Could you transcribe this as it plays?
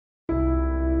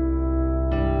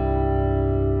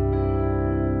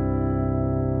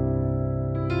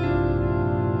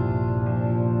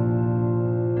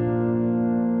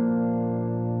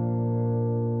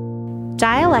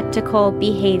Dialectical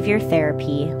behavior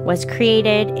therapy was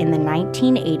created in the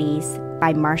 1980s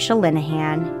by Marsha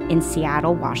Linehan in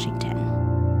Seattle, Washington.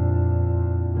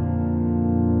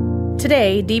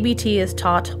 Today, DBT is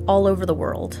taught all over the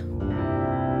world.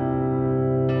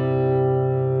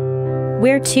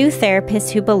 We're two therapists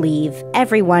who believe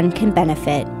everyone can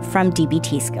benefit from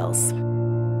DBT skills.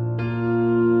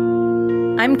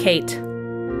 I'm Kate.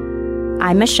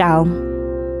 I'm Michelle.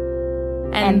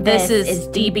 And this is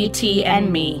DBT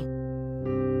and Me.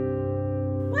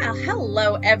 Well,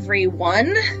 hello,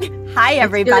 everyone. Hi,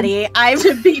 everybody. I'm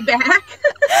to be back.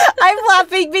 I'm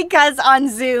laughing because on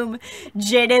Zoom,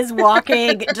 Jin is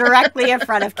walking directly in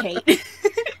front of Kate.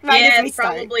 Yeah,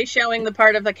 probably showing the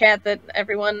part of the cat that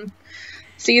everyone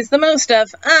sees the most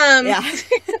of. Yeah.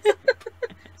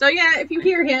 So yeah, if you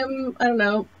hear him, I don't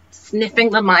know,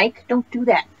 sniffing the mic, don't do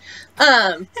that.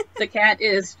 The cat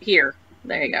is here.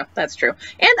 There you go. That's true.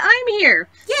 And I'm here.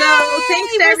 Yay! So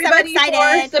thanks to everybody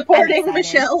for supporting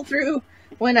Michelle through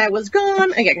when I was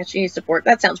gone. I guess she needs support.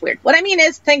 That sounds weird. What I mean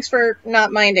is thanks for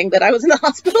not minding that I was in the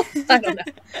hospital. I don't know.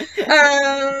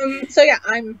 So yeah,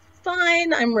 I'm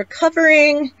fine. I'm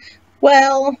recovering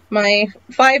well. My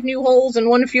 5 new holes and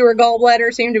 1 fewer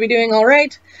gallbladder seem to be doing all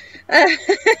right.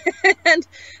 And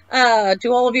to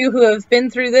all of you who have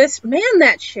been through this, man,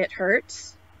 that shit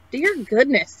hurts. Dear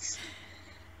goodness.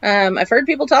 I've heard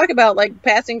people talk about like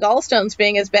passing gallstones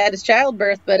being as bad as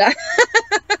childbirth, but I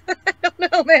don't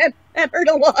know, man. That hurt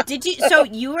a lot. Did you? So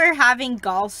you were having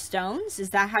gallstones? Is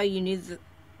that how you knew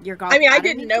your gallbladder? I mean, I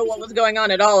didn't know what was going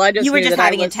on at all. I just you were knew just that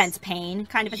having intense pain,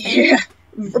 kind of a thing. Yeah,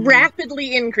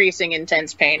 rapidly increasing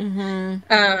intense pain.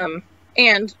 Mm-hmm.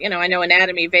 And you know, I know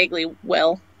anatomy vaguely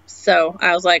well, so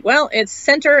I was like, well, it's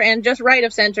center and just right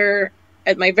of center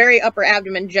at my very upper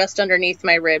abdomen, just underneath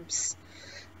my ribs.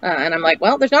 And I'm like,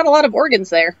 well, there's not a lot of organs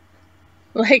there.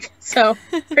 Like, so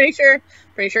pretty sure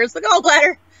it's the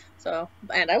gallbladder. So,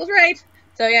 and I was right.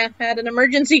 So yeah, I had an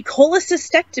emergency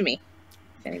cholecystectomy.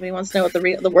 If anybody wants to know what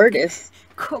the word is.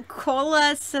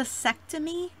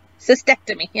 Cholecystectomy?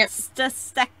 Cystectomy, yeah.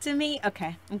 Cystectomy?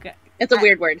 Okay, I'm good. It's a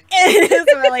weird word. It is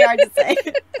really hard to say.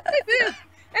 It is.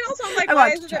 And also, I'm like,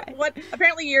 why is it, what,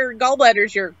 apparently your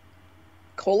gallbladder's your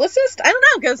cholecyst? I don't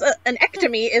know, because an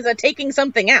ectomy is a taking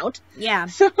something out. Yeah.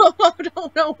 So I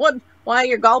don't know why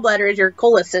your gallbladder is your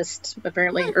cholecyst,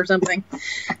 apparently, or something.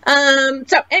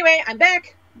 So anyway, I'm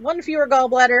back. 1 fewer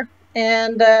gallbladder,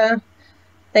 and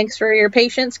thanks for your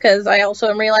patience, because I also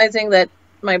am realizing that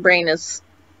my brain is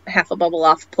half a bubble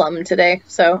off plumb today,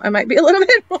 so I might be a little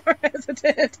bit more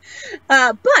hesitant.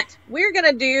 But we're going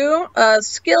to do a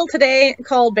skill today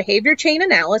called behavior chain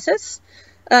analysis.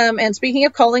 And speaking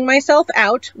of calling myself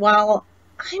out, while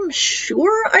I'm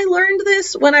sure I learned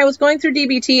this when I was going through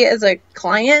DBT as a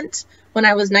client when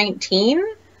I was 19,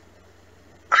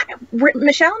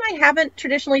 Michelle and I haven't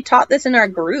traditionally taught this in our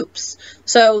groups,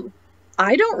 so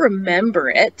I don't remember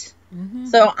it. Mm-hmm.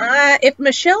 So if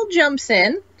Michelle jumps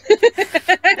in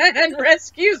and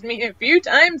rescues me a few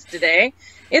times today,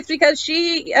 it's because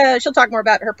she'll talk more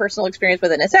about her personal experience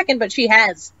with it in a second, but she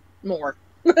has more.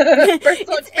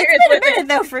 Personal experience it's been a minute,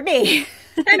 though, for me.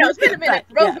 I know, it's been a minute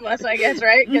for both of us, I guess,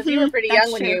 right? Because you were pretty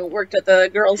young when you worked at the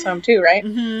girls' home, too, right?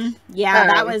 Mm-hmm. Yeah,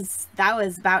 that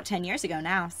was about 10 years ago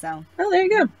now, so. Oh, there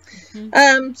you go.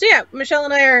 Mm-hmm. So, yeah, Michelle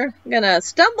and I are going to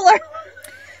stumble our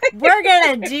We're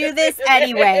going to do this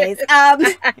anyways.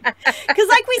 Because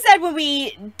like we said when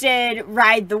we did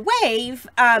Ride the Wave,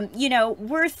 you know,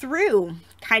 we're through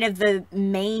kind of the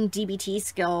main DBT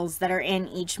skills that are in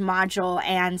each module.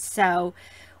 And so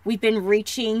we've been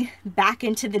reaching back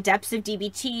into the depths of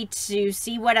DBT to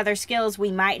see what other skills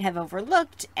we might have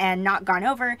overlooked and not gone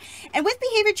over. And with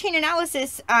behavior chain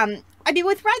analysis, I mean,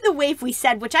 with Ride the Wave, we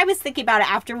said, which I was thinking about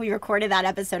it after we recorded that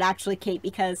episode, actually, Kate,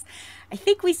 because I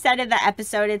think we said in the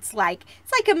episode, it's like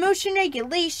emotion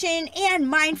regulation and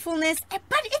mindfulness,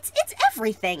 but it's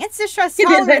everything. It's distress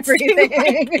tolerance. It is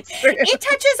everything. It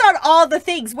touches on all the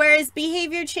things, whereas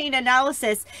behavior chain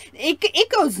analysis, it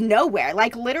goes nowhere.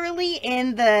 Like literally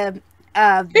in the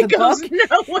it goes book.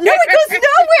 Nowhere. No, it goes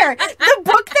nowhere. The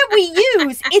book that we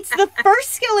use, it's the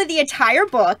first skill in the entire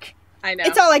book. I know.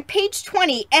 It's all like page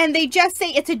 20, and they just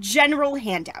say it's a general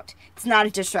handout. It's not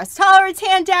a distress tolerance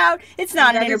handout. It's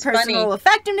not an interpersonal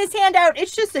effectiveness handout.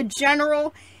 It's just a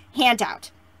general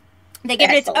handout. They give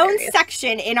it its own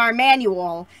section in our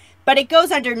manual, but it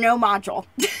goes under no module.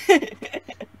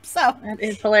 So that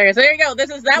is hilarious. There you go. That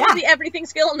was the everything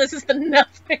skill, and this is the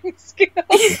nothing skill.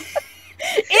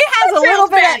 It has a little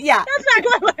bit of, That's not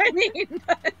quite what I mean.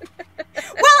 But.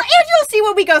 Well, and you'll see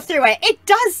when we go through it. It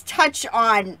does touch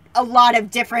on a lot of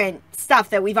different stuff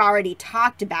that we've already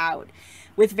talked about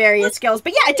with various skills.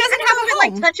 But yeah, it doesn't have a home. It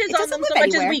like touches on them so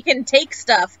much as we can take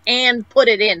stuff and put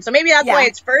it in. So maybe that's why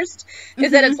it's first,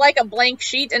 is that it's like a blank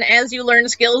sheet, and as you learn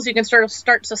skills, you can sort of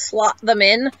start to slot them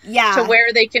in to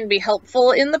where they can be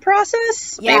helpful in the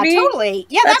process. Yeah, maybe. Totally.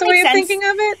 Yeah, that's that the way makes of sense. thinking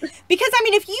of it. Because, I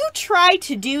mean, if you try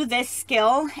to do this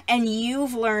skill and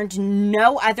you've learned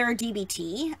no other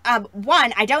DBT,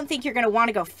 one, I don't think you're going to want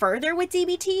to go further with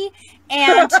DBT.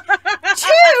 And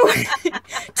two,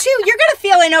 you're going to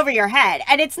feel in over your head,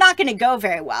 and it's not going to go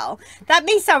very well. That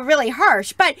may sound really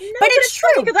harsh, but it's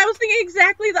true. Because I was thinking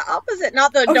exactly the opposite.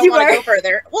 Not that I don't want to go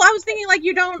further. Well, I was thinking, like,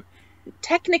 you don't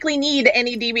technically need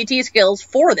any DBT skills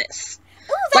for this.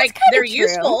 Oh, that's like, they're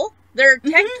useful. They're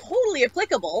totally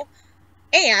applicable.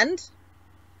 And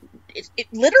it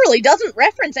literally doesn't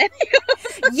reference any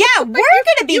of them. Yeah, we're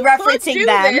going to be referencing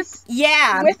them. This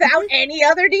without any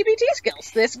other DBT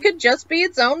skills. This could just be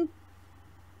its own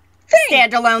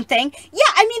standalone thing.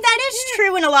 Yeah, I mean, that is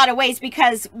true in a lot of ways,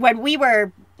 because when we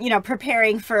were,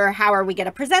 preparing for how are we going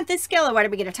to present this skill and what are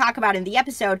we going to talk about in the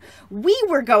episode, we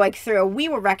were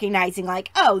recognizing,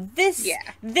 like, oh, this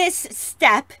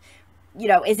step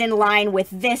is in line with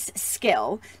this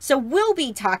skill. So we'll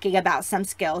be talking about some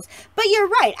skills. But you're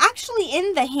right. Actually,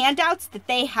 in the handouts that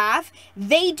they have,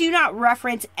 they do not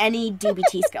reference any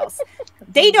DBT skills.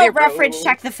 They don't reference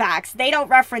check the facts. They don't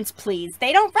reference please.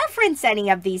 They don't reference any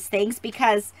of these things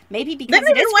because it is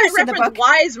first in the book.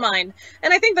 Wise Mind.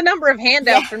 And I think the number of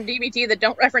handouts from DBT that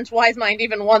don't reference Wise Mind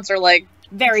even once are like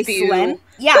very slim.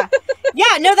 Yeah.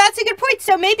 Yeah, no, that's a good point.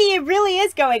 So maybe it really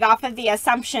is going off of the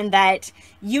assumption that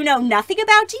you know nothing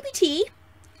about DBT,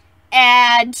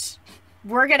 and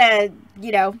we're going to,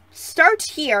 start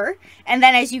here, and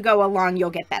then as you go along,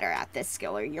 you'll get better at this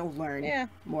skill, or you'll learn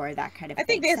more of that kind of thing. I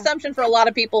think the assumption for a lot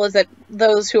of people is that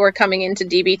those who are coming into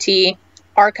DBT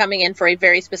are coming in for a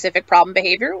very specific problem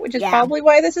behavior, which is probably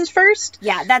why this is first.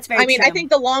 Yeah, that's very true. I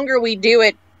think the longer we do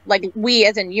it, like we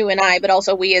as in you and I, but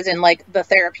also we as in like the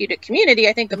therapeutic community,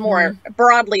 I think the more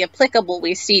broadly applicable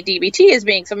we see DBT as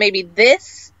being. So maybe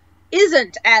this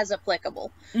isn't as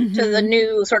applicable to the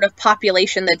new sort of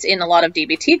population that's in a lot of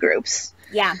DBT groups.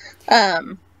 Yeah.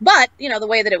 But, the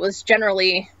way that it was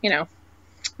generally,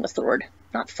 what's the word?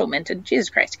 Not fomented. Jesus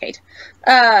Christ, Kate.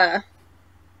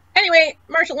 Anyway,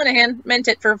 Marshall Linehan meant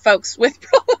it for folks with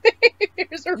problem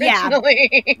behaviors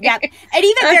originally. Yeah. And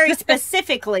even very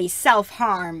specifically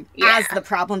self-harm as the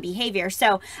problem behavior.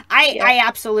 So I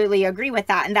absolutely agree with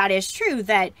that. And that is true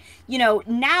that,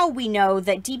 now we know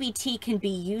that DBT can be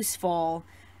useful,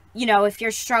 if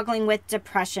you're struggling with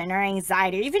depression or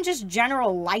anxiety or even just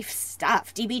general life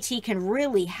stuff. DBT can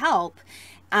really help.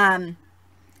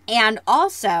 And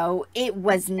also, it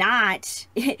was not,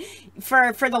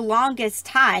 for the longest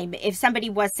time, if somebody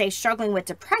was, say, struggling with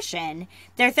depression,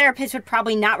 their therapist would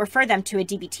probably not refer them to a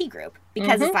DBT group.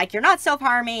 Because it's like, you're not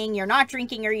self-harming, you're not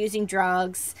drinking or using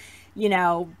drugs,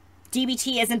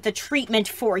 DBT isn't the treatment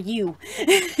for you.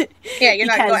 You're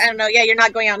not going, you're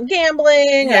not going out and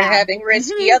gambling or having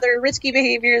other risky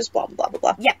behaviors, blah, blah, blah,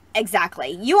 blah. Yeah,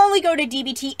 exactly. You only go to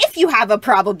DBT if you have a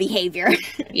problem behavior.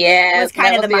 Yeah, was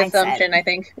kind of the mindset. Assumption, I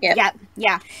think.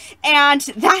 Yeah. And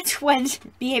that's what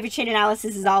behavior chain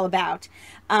analysis is all about,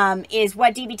 is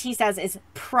what DBT says is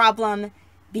problem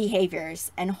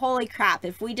behaviors. And holy crap,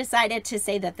 if we decided to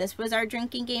say that this was our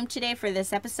drinking game today for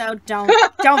this episode, don't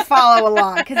follow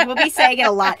along, because we'll be saying it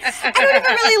a lot. I don't even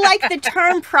really like the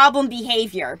term problem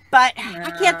behavior, but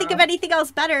I can't think of anything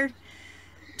else better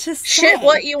to say. Shit,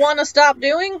 what you want to stop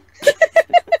doing?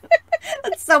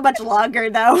 That's so much longer,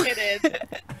 though. It is.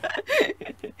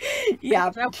 Yeah.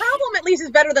 Now, problem at least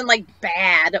is better than like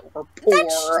bad or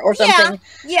poor or something.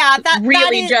 Yeah,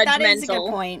 really judgmental. That is a good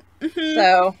point.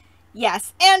 So.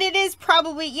 Yes, and it is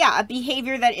probably, a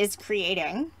behavior that is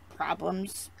creating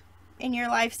problems in your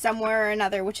life somewhere or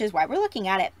another, which is why we're looking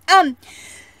at it.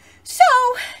 So,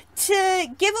 to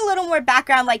give a little more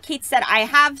background, like Kate said, I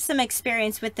have some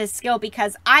experience with this skill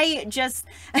because I've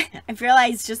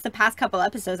realized just the past couple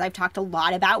episodes I've talked a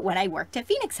lot about when I worked at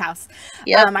Phoenix House.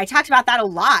 Yep. I talked about that a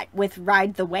lot with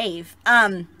Ride the Wave.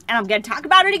 And I'm going to talk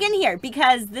about it again here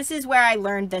because this is where I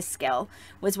learned this skill,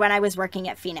 was when I was working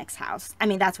at Phoenix House. I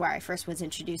mean, that's where I first was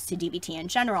introduced to DBT in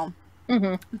general.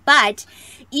 But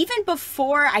even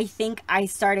before I think I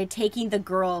started taking the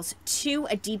girls to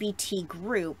a DBT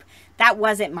group, that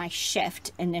wasn't my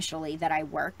shift initially that I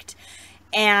worked.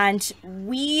 And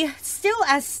we still,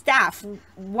 as staff,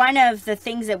 one of the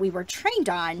things that we were trained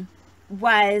on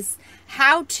was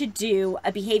how to do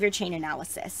a behavior chain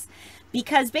analysis.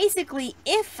 Because basically,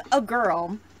 if a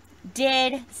girl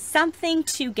did something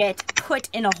to get put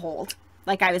in a hold,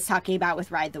 like I was talking about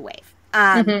with Ride the Wave.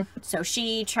 So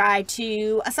she tried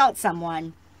to assault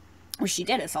someone, or she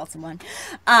did assault someone,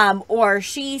 or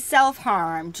she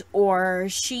self-harmed, or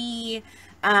she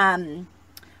ran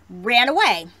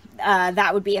away.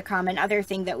 That would be a common other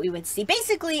thing that we would see.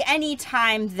 Basically, any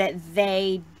time that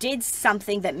they did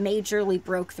something that majorly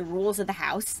broke the rules of the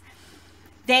house,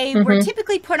 they were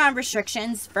typically put on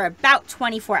restrictions for about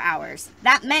 24 hours.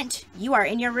 That meant you are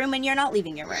in your room and you're not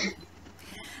leaving your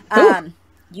room.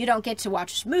 You don't get to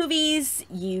watch movies.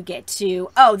 You get to,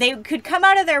 they could come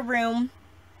out of their room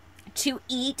to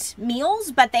eat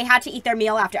meals, but they had to eat their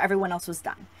meal after everyone else was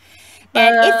done.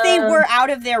 And if they were out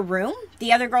of their room,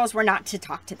 the other girls were not to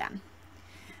talk to them.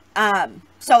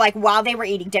 So like while they were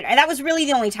eating dinner, and that was really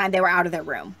the only time they were out of their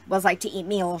room, was like to eat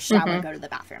meals, shower, go to the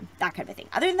bathroom, that kind of thing.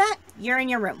 Other than that, you're in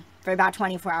your room for about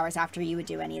 24 hours after you would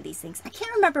do any of these things. I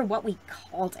can't remember what we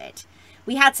called it.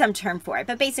 We had some term for it,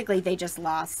 but basically they just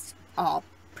lost all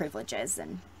privileges,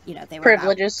 and they were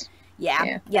privileges.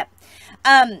 Yep.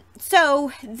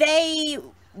 So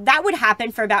that would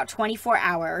happen for about 24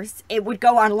 hours. It would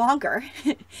go on longer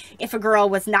if a girl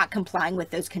was not complying with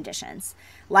those conditions.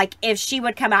 Like if she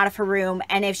would come out of her room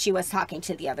and if she was talking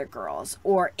to the other girls,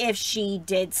 or if she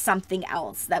did something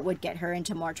else that would get her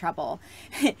into more trouble,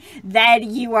 then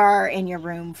you are in your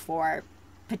room for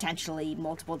potentially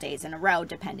multiple days in a row,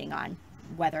 depending on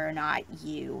whether or not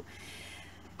you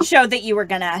showed that you were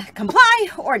going to comply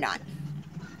or not.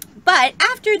 But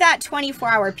after that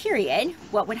 24-hour period,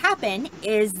 what would happen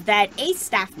is that a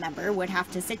staff member would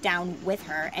have to sit down with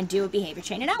her and do a behavior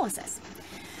chain analysis.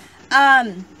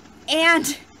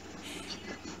 And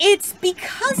it's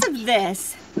because of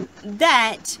this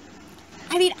that,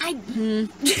 I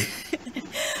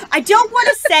don't want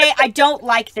to say I don't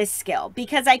like this skill,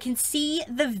 because I can see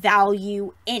the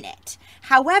value in it.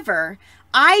 However,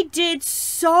 I did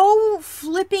so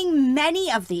flipping many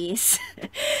of these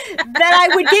that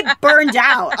I would get burned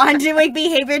out on doing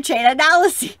behavior chain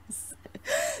analyses.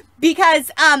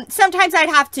 Because sometimes I'd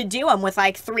have to do them with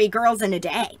like 3 girls in a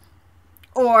day.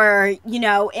 Or,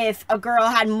 if a girl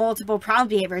had multiple problem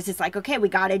behaviors, it's like, okay, we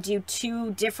got to do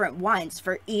 2 different ones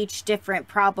for each different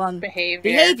problem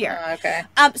behavior. Oh, okay.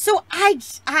 So I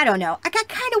don't know. I got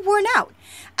kind of worn out.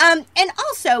 And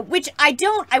also, which I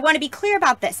want to be clear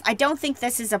about this. I don't think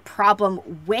this is a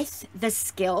problem with the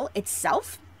skill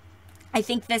itself. I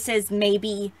think this is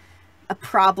maybe a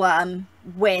problem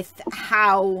with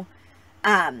how,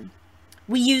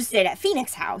 we used it at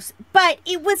Phoenix House, but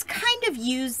it was kind of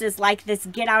used as like this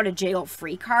get out of jail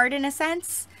free card in a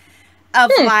sense of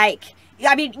like,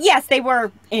 yes, they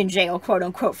were in jail, quote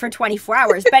unquote, for 24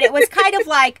 hours, but it was kind of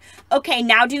like, okay,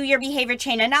 now do your behavior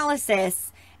chain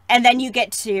analysis, and then you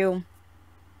get to,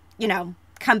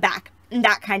 come back, and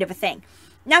that kind of a thing.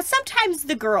 Now, sometimes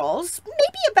the girls,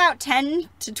 maybe about 10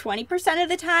 to 20% of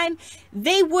the time,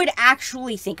 they would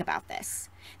actually think about this.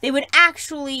 They would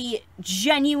actually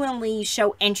genuinely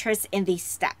show interest in these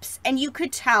steps. And you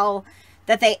could tell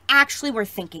that they actually were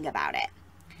thinking about it.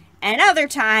 And other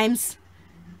times,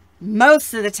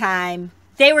 most of the time,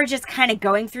 they were just kind of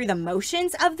going through the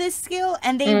motions of this skill,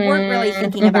 and they weren't really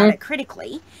thinking about it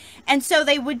critically. And so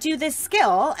they would do this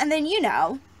skill, and then,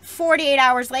 48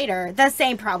 hours later, the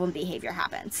same problem behavior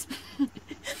happens.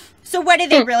 So what did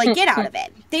they really get out of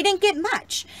it? They didn't get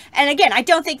much. And again, I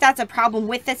don't think that's a problem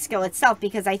with the skill itself,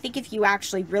 because I think if you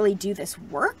actually really do this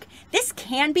work, this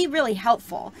can be really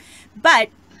helpful. But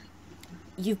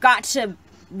you've got to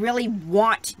really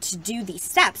want to do these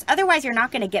steps. Otherwise, you're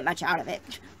not going to get much out of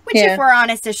it. Which, if we're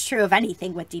honest, is true of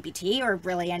anything with DBT, or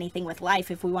really anything with life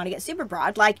if we want to get super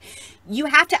broad. Like, you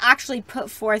have to actually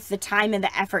put forth the time and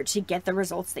the effort to get the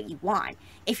results that you want.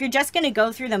 If you're just going to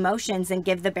go through the motions and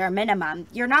give the bare minimum,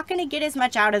 you're not going to get as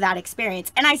much out of that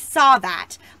experience. And I saw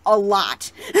that a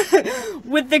lot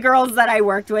with the girls that I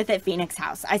worked with at Phoenix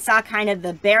House. I saw kind of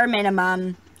the bare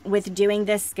minimum with doing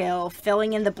this skill,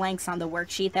 filling in the blanks on the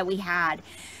worksheet that we had.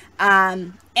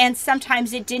 And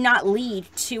sometimes it did not lead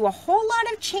to a whole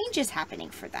lot of changes happening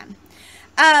for them.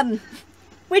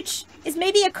 Which is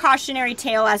maybe a cautionary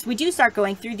tale as we do start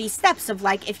going through these steps of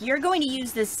like, if you're going to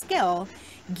use this skill,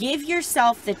 give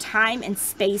yourself the time and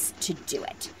space to do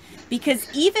it. Because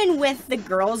even with the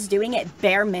girls doing it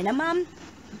bare minimum,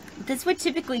 this would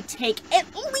typically take at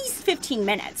least 15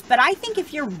 minutes. But I think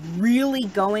if you're really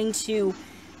going to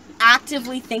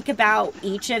actively think about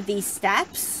each of these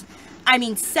steps,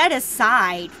 set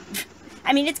aside,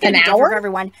 it's going to be different for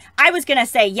everyone. I was going to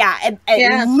say,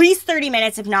 at least 30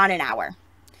 minutes, if not an hour,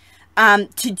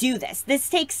 to do this. This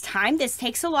takes time. This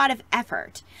takes a lot of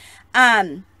effort.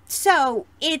 So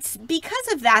it's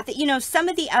because of that, some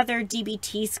of the other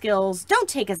DBT skills don't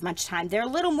take as much time. They're a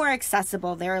little more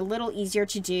accessible. They're a little easier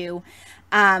to do.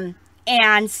 And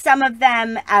And some of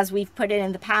them, as we've put it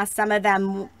in the past, some of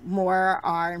them more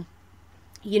are,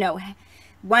 you know,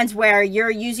 ones where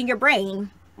you're using your brain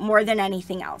more than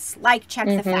anything else, like check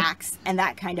the facts and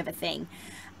that kind of a thing.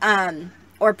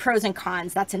 Or pros and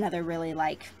cons. That's another really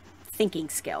like thinking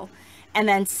skill. And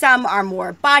then some are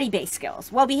more body-based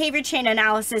skills. Well, behavior chain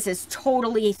analysis is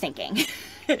totally thinking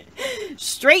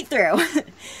straight through.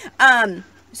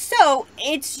 So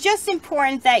it's just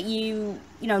important that you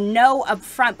know up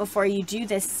front before you do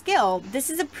this skill. This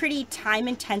is a pretty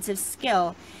time-intensive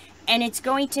skill, and it's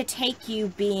going to take you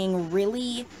being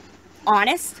really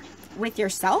honest with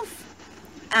yourself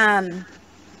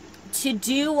to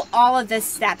do all of the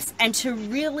steps and to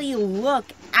really look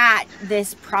at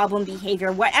this problem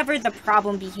behavior, whatever the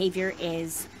problem behavior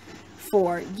is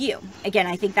for you. Again,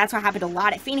 I think that's what happened a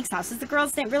lot at Phoenix House, is the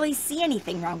girls didn't really see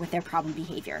anything wrong with their problem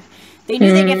behavior. They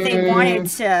knew that if they wanted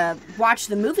to watch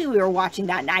the movie we were watching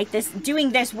that night,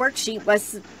 doing this worksheet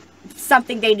was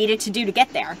something they needed to do to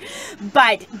get there.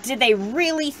 But did they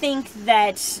really think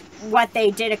that what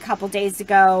they did a couple days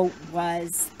ago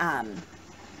was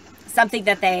something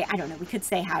that they, I don't know, we could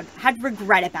say had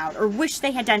regret about or wish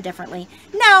they had done differently?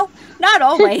 No, not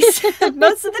always.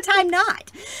 Most of the time not.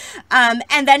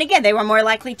 And then again, they were more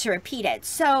likely to repeat it.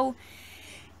 So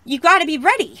you got to be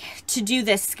ready to do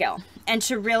this skill and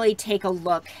to really take a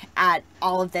look at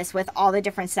all of this with all the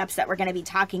different steps that we're going to be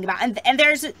talking about. And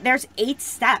there's 8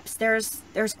 steps. There's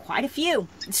quite a few.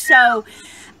 So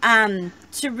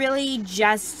to really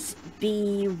just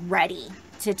be ready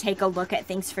to take a look at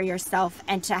things for yourself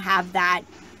and to have that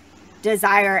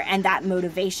desire and that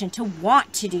motivation to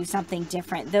want to do something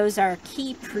different. Those are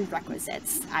key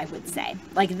prerequisites, I would say.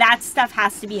 Like, that stuff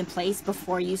has to be in place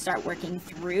before you start working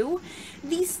through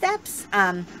these steps,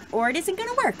 or it isn't going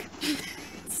to work.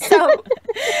 So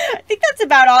I think that's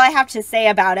about all I have to say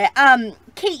about it.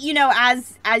 Kate, you know,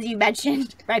 as you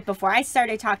mentioned right before I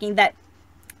started talking, that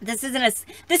this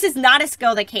is not a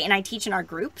skill that Kate and I teach in our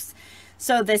groups.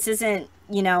 So this isn't,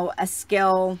 you know, a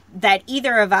skill that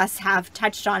either of us have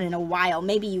touched on in a while.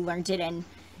 Maybe you learned it in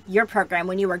your program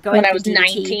when you were going when I was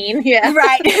DBT. 19. Yeah.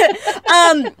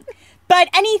 Right. But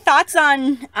any thoughts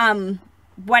on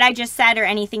what I just said or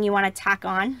anything you want to tack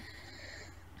on?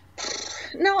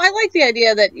 No, I like the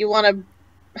idea that you want to,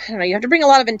 I don't know, you have to bring a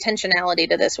lot of intentionality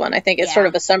to this one. I think it's sort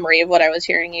of a summary of what I was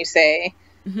hearing you say.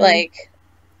 Like,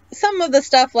 some of the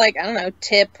stuff, like, I don't know,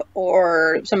 tip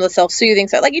or some of the self-soothing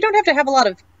stuff, like, you don't have to have a lot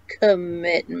of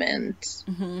commitment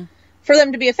for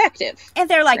them to be effective. And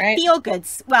they're like, right?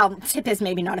 Feel-goods. Well, tip is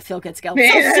maybe not a feel-good skill.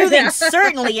 Self-soothing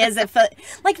certainly is.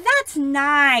 Like, that's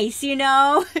nice, you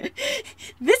know? This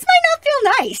might not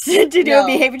feel nice to do a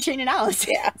behavior chain analysis.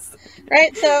 Yeah.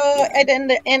 Right? So,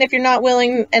 and if you're not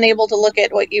willing and able to look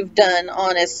at what you've done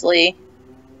honestly,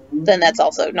 then that's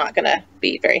also not going to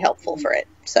be very helpful for it.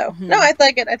 So, no, I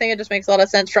like it. I think it just makes a lot of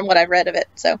sense from what I've read of it.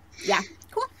 So, yeah,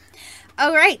 cool.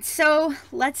 All right, so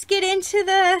let's get into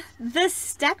the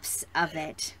steps of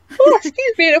it. Oh,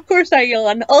 excuse me, of course I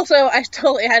yawn. Also, I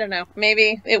don't know,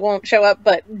 maybe it won't show up,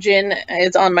 but Jin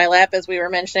is on my lap, as we were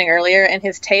mentioning earlier, and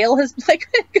his tail has, like...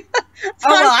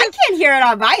 I can't hear it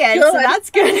on my end, so that's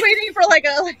good. I was waiting for,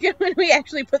 when we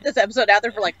actually put this episode out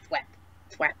there for, thwap,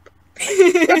 thwap.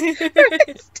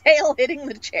 His tail hitting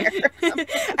the chair.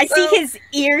 I see his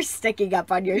ear sticking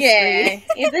up on your screen.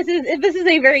 If this is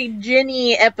a very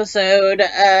Ginny episode,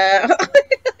 I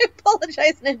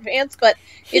apologize in advance, but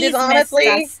it is honestly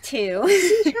missed us too.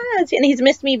 He has, and he's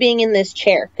missed me being in this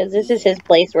chair because this is his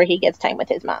place where he gets time with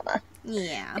his mama.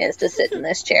 Yeah, is to sit in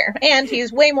this chair, and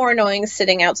he's way more annoying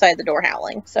sitting outside the door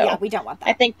howling. So yeah, we don't want that.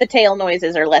 I think the tail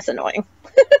noises are less annoying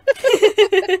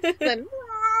than,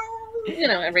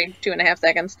 every 2.5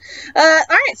 seconds. All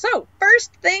right, so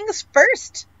first things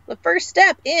first. The first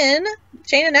step in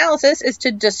chain analysis is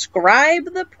to describe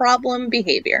the problem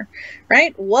behavior,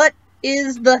 right? What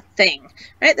is the thing,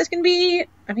 right? This can be,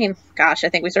 I think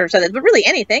we sort of said this, but really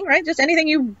anything, right? Just anything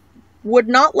you would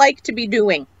not like to be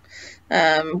doing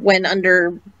when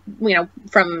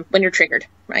from when you're triggered,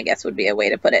 I guess would be a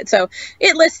way to put it. So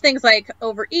it lists things like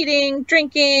overeating,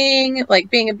 drinking, like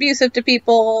being abusive to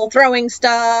people, throwing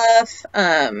stuff,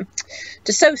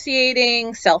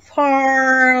 dissociating,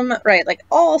 self-harm, right? Like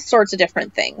all sorts of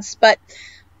different things. But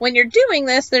when you're doing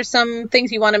this, there's some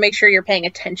things you want to make sure you're paying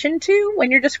attention to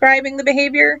when you're describing the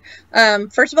behavior.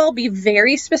 First of all, be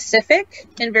very specific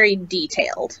and very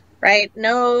detailed, right?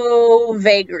 No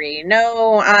vagary,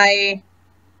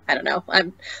 I don't know.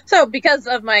 So because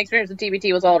of my experience with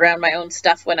DBT was all around my own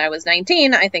stuff when I was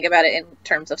 19, I think about it in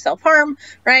terms of self-harm,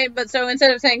 right? But so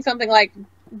instead of saying something like,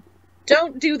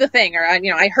 don't do the thing, or,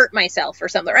 I hurt myself or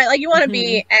something, right? Like you want to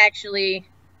be actually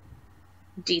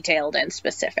detailed and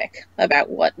specific about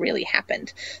what really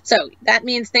happened. So that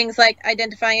means things like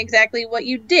identifying exactly what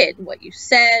you did, what you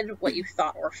said, what you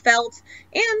thought or felt,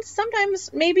 and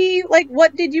sometimes maybe like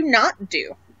what did you not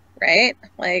do, right?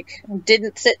 Like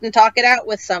didn't sit and talk it out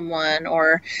with someone,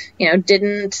 or, you know,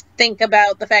 didn't think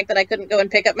about the fact that I couldn't go and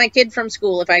pick up my kid from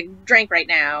school if I drank right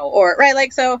now, or, right?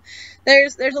 Like, so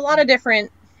there's a lot of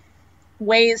different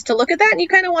ways to look at that, and you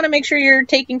kind of want to make sure you're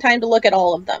taking time to look at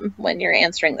all of them when you're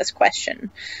answering this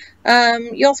question.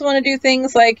 You also want to do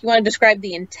things like you want to describe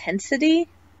the intensity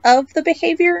of the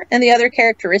behavior and the other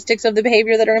characteristics of the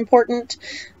behavior that are important.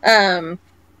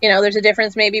 You know, there's a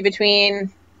difference maybe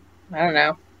between, I don't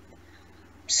know,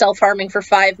 self-harming for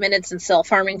 5 minutes and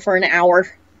self-harming for an hour,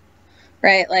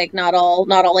 right? Like not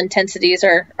all intensities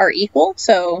are equal.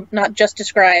 So not just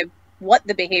describe what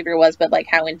the behavior was, but like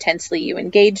how intensely you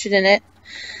engaged in it.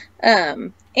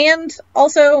 And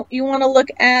also you want to look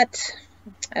at,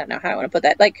 I don't know how I want to put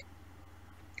that, like,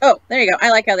 oh, there you go.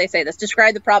 I like how they say this.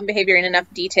 Describe the problem behavior in enough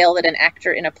detail that an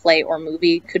actor in a play or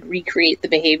movie could recreate the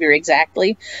behavior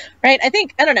exactly, right? I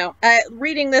think, I don't know,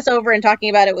 reading this over and talking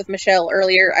about it with Michelle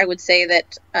earlier, I would say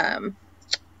that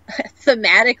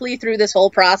thematically through this whole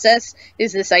process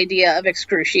is this idea of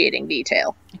excruciating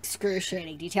detail.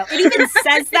 Excruciating detail. It even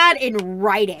says that in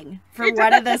writing for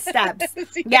one of the steps.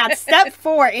 Yeah, step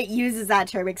 4, it uses that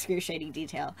term, excruciating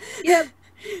detail. Yep.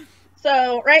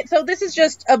 So, right, so this is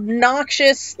just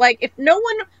obnoxious. Like, if no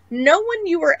one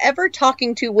you were ever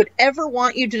talking to would ever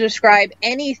want you to describe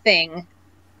anything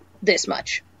this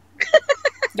much.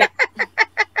 Yeah.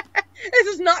 This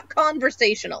is not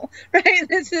conversational, right?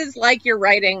 This is like you're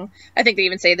writing, I think they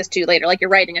even say this too later, like you're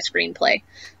writing a screenplay,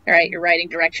 all right? You're writing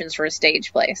directions for a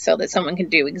stage play so that someone can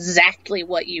do exactly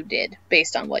what you did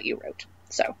based on what you wrote.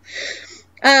 So,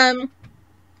 and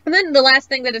then the last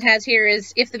thing that it has here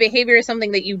is if the behavior is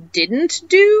something that you didn't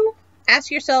do, ask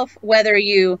yourself whether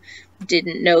you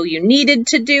didn't know you needed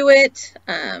to do it,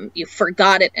 you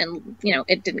forgot it and, you know,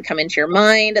 it didn't come into your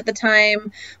mind at the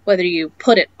time, whether you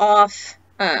put it off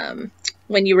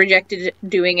when you rejected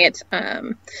doing it,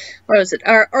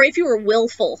 or if you were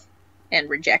willful and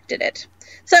rejected it.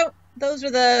 So those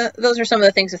are some of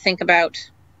the things to think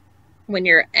about when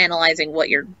you're analyzing what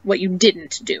you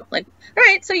didn't do. Like, all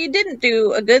right, so you didn't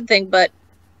do a good thing, but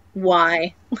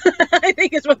why? I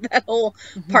think is what that whole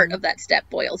part of that step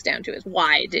boils down to, is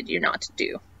why did you not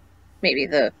do maybe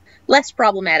the less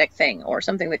problematic thing or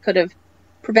something that could have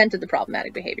prevented the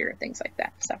problematic behavior and things like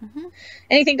that. So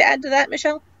anything to add to that,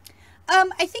 Michelle?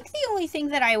 I think the only thing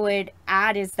that I would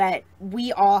add is that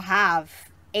we all have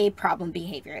a problem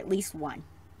behavior, at least one.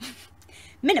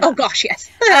 Minimum. Oh gosh, yes.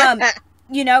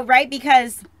 You know, right?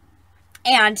 Because,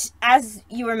 and as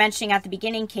you were mentioning at the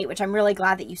beginning, Kate, which I'm really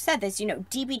glad that you said this, you know,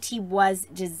 DBT was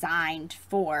designed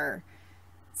for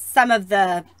some of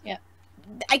the,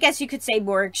 I guess you could say,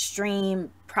 more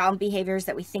extreme problem behaviors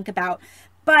that we think about,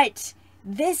 but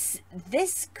this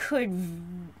could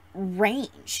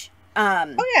range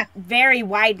very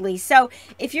widely. So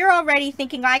if you're already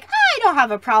thinking like, I don't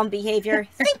have a problem behavior,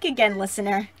 think again,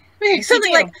 listener.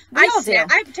 Something like,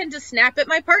 I tend to snap at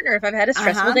my partner if I've had a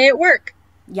stressful day at work.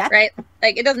 Yep. Right?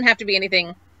 Like, it doesn't have to be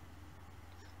anything,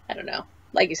 I don't know,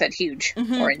 like you said, huge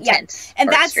or intense. And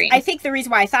or that's, extreme. I think the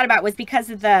reason why I thought about it was because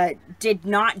of the did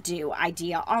not do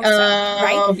idea also,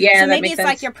 right? Yeah, so maybe makes it's sense.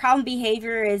 like your problem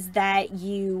behavior is that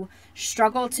you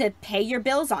struggle to pay your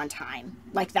bills on time.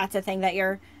 Like, that's a thing that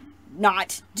you're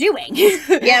not doing.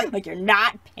 Yeah. Like, you're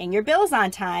not paying your bills on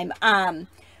time.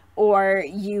 Or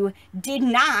you did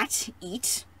not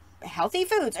eat healthy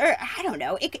foods, or I don't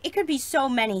know. It could be so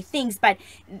many things, but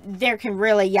there can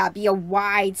really, be a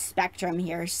wide spectrum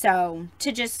here. So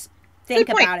to just think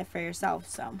about it for yourself.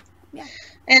 So, yeah.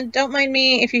 And don't mind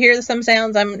me if you hear some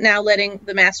sounds. I'm now letting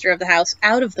the master of the house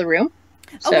out of the room.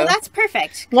 So, oh, well, that's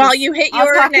perfect. While you hit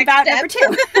your talk next about step.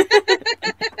 number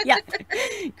 2. Yeah.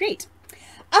 Great.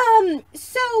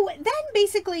 So then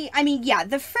basically, I mean,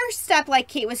 the first step, like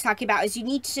Kate was talking about, is you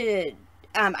need to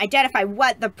identify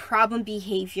what the problem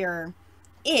behavior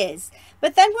is.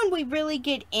 But then when we really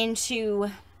get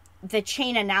into the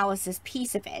chain analysis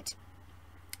piece of it,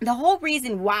 the whole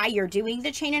reason why you're doing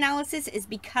the chain analysis is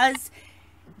because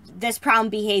this problem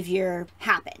behavior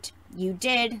happened. You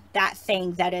did that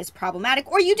thing that is problematic,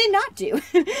 or you did not do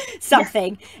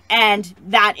something, and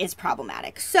that is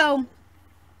problematic. So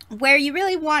where you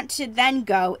really want to then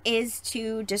go is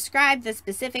to describe the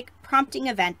specific prompting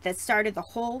event that started the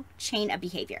whole chain of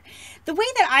behavior. The way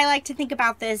that I like to think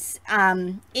about this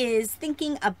is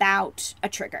thinking about a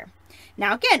trigger.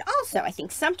 Now, again, also, I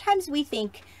think sometimes we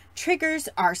think triggers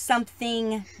are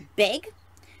something big,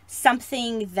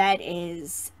 something that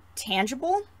is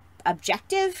tangible,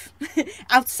 objective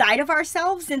outside of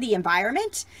ourselves in the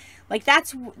environment. Like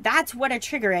that's what a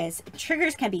trigger is.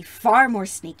 Triggers can be far more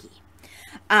sneaky.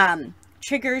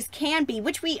 Triggers can be,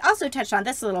 which we also touched on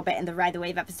this a little bit in the Ride the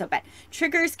Wave episode, but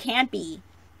triggers can be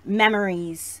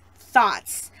memories,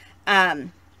 thoughts,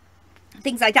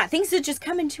 things like that. Things that just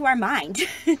come into our mind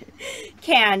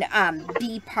can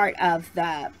be part of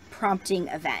the prompting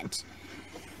event.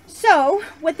 So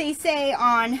what they say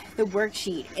on the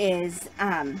worksheet is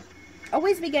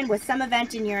always begin with some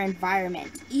event in your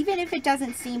environment, even if it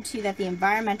doesn't seem to that the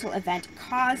environmental event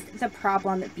caused the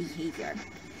problem behavior.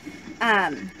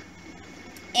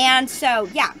 And so,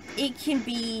 yeah, it can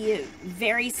be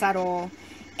very subtle,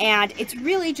 and it's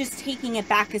really just taking it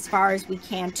back as far as we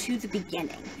can to the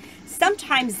beginning.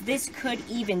 Sometimes this could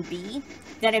even be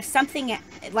that if something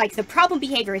like the problem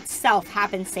behavior itself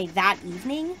happens, say, that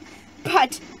evening,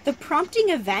 but the prompting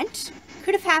event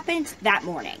could have happened that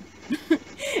morning.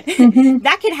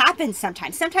 That could happen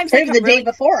sometimes. Sometimes or even the day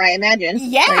before, I imagine.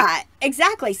 Yeah,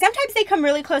 exactly. Sometimes they come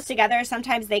really close together.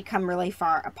 Sometimes they come really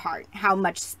far apart. How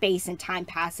much space and time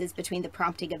passes between the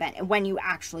prompting event and when you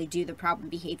actually do the problem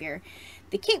behavior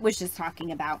that Kate was just talking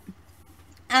about.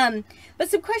 But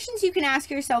some questions you can ask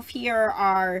yourself here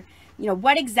are,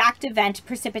 what exact event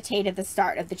precipitated the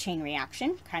start of the chain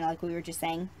reaction? Kind of like we were just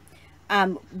saying.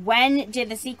 When did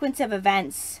the sequence of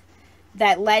events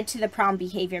that led to the problem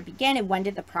behavior begin, and when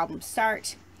did the problem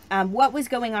start? What was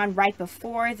going on right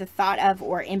before the thought of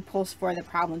or impulse for the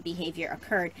problem behavior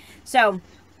occurred? So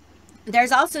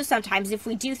there's also sometimes, if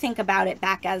we do think about it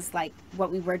back as like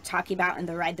what we were talking about in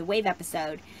the Ride the Wave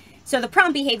episode, so the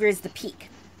problem behavior is the peak,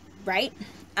 right?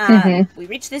 We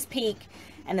reach this peak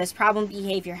and this problem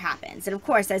behavior happens. And of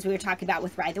course, as we were talking about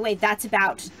with Ride the Wave, that's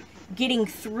about getting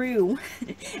through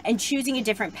and choosing a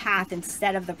different path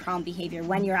instead of the problem behavior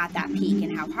when you're at that peak,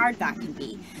 and how hard that can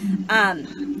be.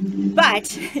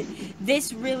 But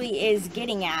this really is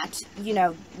getting at,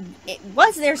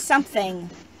 was there something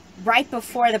right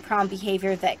before the problem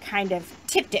behavior that kind of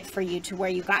tipped it for you to where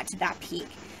you got to that peak?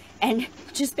 And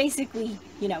just basically,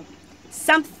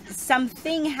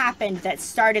 something happened that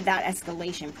started that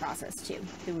escalation process too,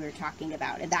 that we were talking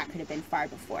about, and that could have been far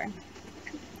before.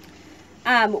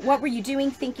 What were you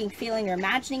doing, thinking, feeling, or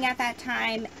imagining at that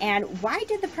time? And why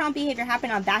did the problem behavior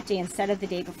happen on that day instead of the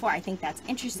day before? I think that's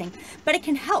interesting, but it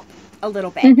can help a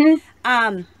little bit.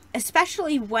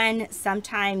 Especially when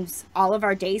sometimes all of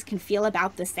our days can feel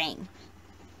about the same.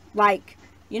 Like,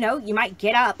 you might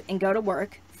get up and go to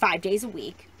work 5 days a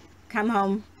week, come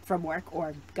home from work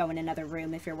or go in another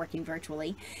room if you're working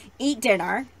virtually, eat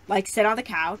dinner, like sit on the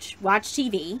couch, watch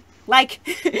TV. Like,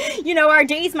 our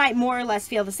days might more or less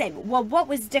feel the same. Well, what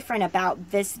was different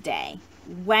about this day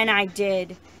when I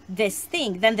did this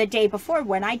thing than the day before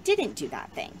when I didn't do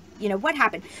that thing? What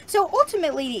happened? So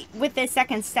ultimately, with this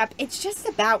second step, it's just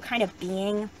about kind of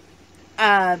being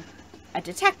a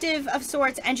detective of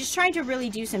sorts and just trying to really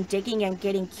do some digging and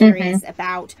getting curious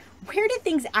about where did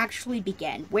things actually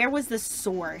begin? Where was the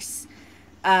source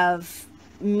of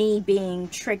me being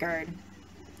triggered?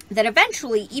 That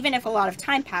eventually, even if a lot of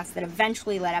time passed, that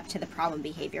eventually led up to the problem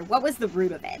behavior. What was the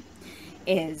root of it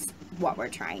is what we're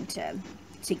trying to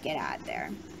get at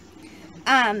there.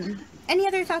 Any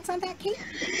other thoughts on that, Kate?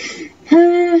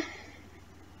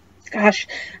 Gosh,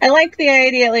 I like the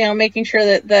idea, making sure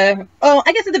that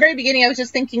I guess at the very beginning I was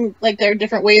just thinking, like, there are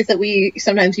different ways that we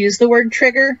sometimes use the word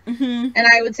trigger. And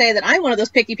I would say that I'm one of those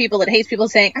picky people that hates people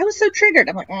saying, I was so triggered.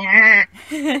 I'm like, nah.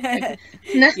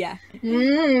 Yeah.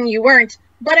 You weren't.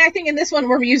 But I think in this one,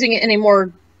 we're using it in a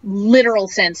more literal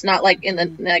sense, not like in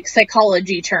the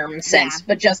psychology term sense,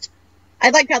 but just, I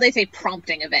like how they say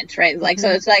prompting event, right? Like, so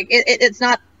it's like, it's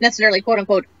not necessarily quote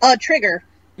unquote a trigger,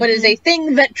 but is a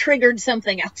thing that triggered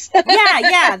something else.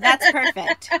 Yeah, that's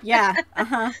perfect. Yeah.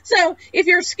 So if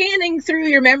you're scanning through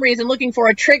your memories and looking for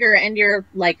a trigger, and you're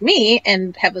like me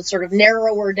and have a sort of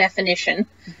narrower definition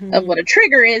of what a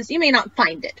trigger is, you may not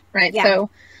find it, right? Yeah. So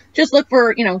just look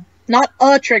for, not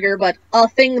a trigger, but a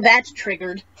thing that's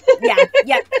triggered. Yeah,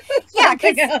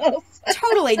 because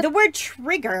totally, the word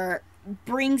trigger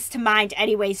brings to mind,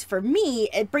 anyways, for me,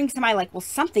 it brings to mind like, well,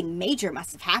 something major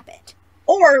must have happened.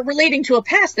 Or relating to a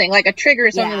past thing, like a trigger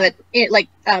is something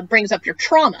that brings up your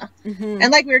trauma. And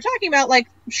like we were talking about, like,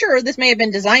 sure, this may have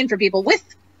been designed for people with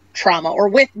trauma or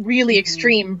with really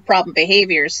extreme problem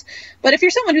behaviors. But if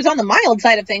you're someone who's on the mild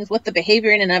side of things with the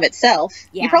behavior in and of itself,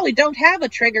 you probably don't have a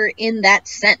trigger in that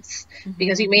sense,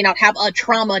 because you may not have a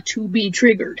trauma to be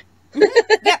triggered.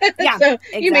 Yeah, so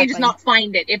you may just not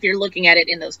find it if you're looking at it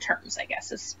in those terms, I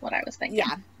guess, is what I was thinking.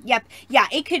 Yeah,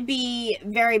 it could be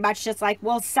very much just like,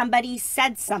 well, somebody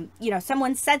said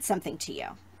someone said something to you.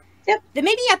 Yep. That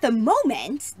maybe at the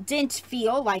moment didn't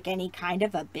feel like any kind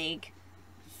of a big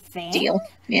thing. Deal.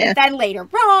 Yeah. But then later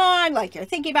on, like you're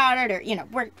thinking about it, or, you know,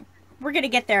 we're going to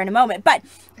get there in a moment. But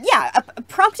yeah, a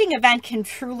prompting event can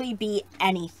truly be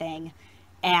anything.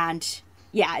 And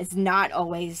yeah, it's not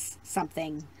always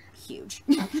something huge.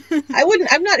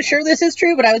 I'm not sure this is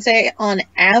true, but I would say on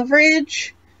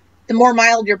average, the more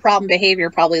mild your problem behavior,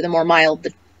 probably the more mild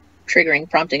the triggering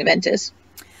prompting event is.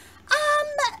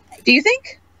 Do you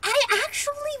think? I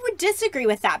actually would disagree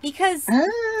with that because, I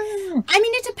mean,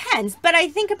 it depends. But I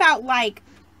think about, like,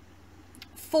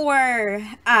 for,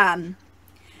 I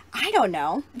don't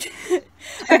know.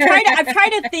 I'm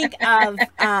trying to think of,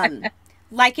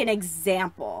 like, an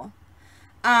example.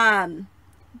 But,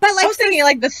 like, I was thinking,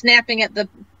 like, the snapping at the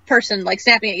person, like,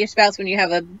 snapping at your spouse when you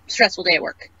have a stressful day at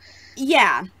work.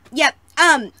 Yeah. Yep.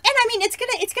 And I mean, it's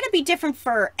gonna be different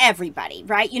for everybody,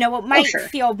 right? You know, what might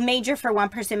feel major for one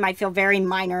person might feel very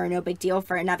minor or no big deal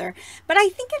for another. But I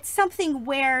think it's something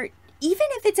where even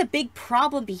if it's a big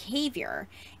problem behavior,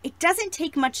 it doesn't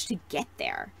take much to get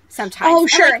there sometimes. Oh,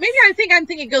 sure. Like, maybe I'm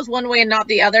thinking it goes one way and not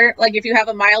the other. Like, if you have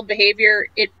a mild behavior,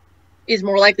 it is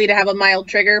more likely to have a mild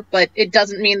trigger, but it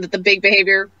doesn't mean that the big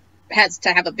behavior has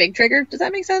to have a big trigger. Does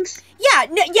that make sense? Yeah,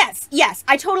 no, yes.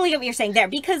 I totally get what you're saying there,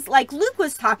 because like Luke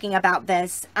was talking about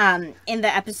this in the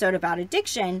episode about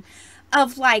addiction,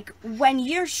 of like when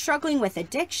you're struggling with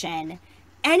addiction,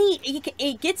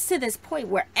 it gets to this point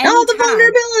where the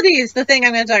vulnerabilities, the thing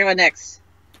I'm going to talk about next.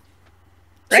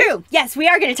 Right? True. Yes, we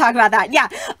are going to talk about that. Yeah.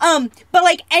 But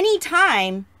like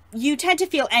anytime you tend to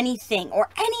feel anything, or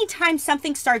anytime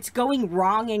something starts going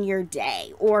wrong in your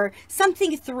day, or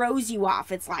something throws you off,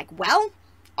 it's like, well,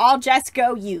 I'll just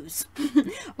go use.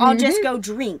 I'll just go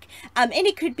drink. And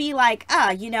it could be like,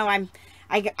 you know,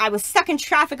 I was stuck in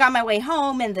traffic on my way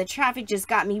home, and the traffic just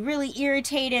got me really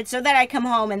irritated, so then I come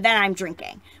home and then I'm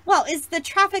drinking. Well, is the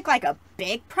traffic like a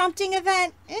big prompting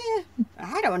event?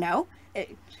 I don't know.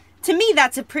 To me,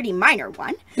 that's a pretty minor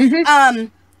one.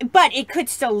 But it could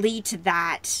still lead to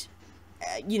that,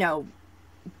 you know,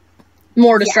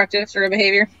 more destructive sort of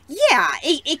behavior. Yeah,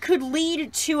 it could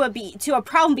lead to a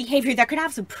problem behavior that could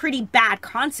have some pretty bad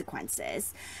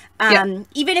consequences,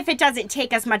 even if it doesn't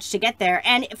take as much to get there.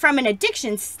 And from an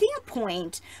addiction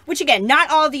standpoint, which again, not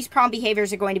all of these problem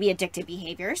behaviors are going to be addictive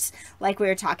behaviors, like we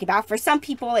were talking about. For some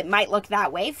people, it might look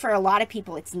that way. For a lot of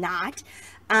people, it's not.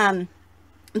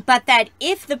 But that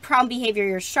if the problem behavior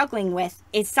you're struggling with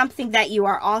is something that you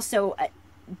are also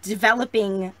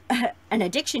developing an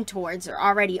addiction towards, or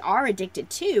already are addicted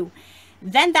to,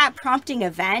 then that prompting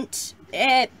event,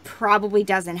 it probably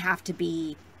doesn't have to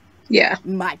be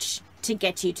much to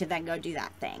get you to then go do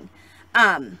that thing.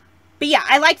 But yeah,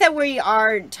 I like that we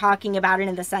are talking about it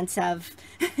in the sense of,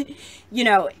 you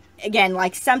know, again,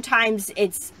 like sometimes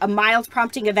it's a mild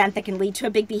prompting event that can lead to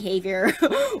a big behavior,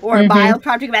 or a mild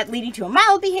prompting event leading to a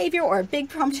mild behavior, or a big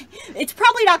prompting. It's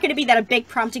probably not going to be that a big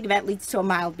prompting event leads to a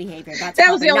mild behavior.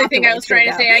 That was the only thing I was trying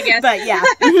to say, I guess. But yeah,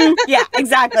 yeah,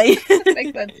 exactly.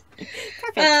 Makes sense.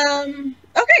 Perfect.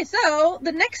 Okay, so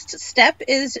the next step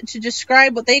is to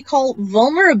describe what they call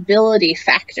vulnerability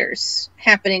factors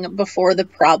happening before the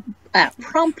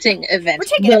prompting event. We're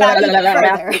taking it back even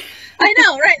further. I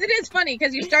know, right? It is funny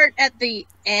because you start at the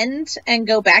end and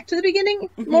go back to the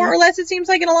beginning, more or less, it seems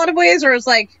like, in a lot of ways, or it's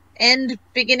like end,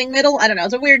 beginning, middle. I don't know.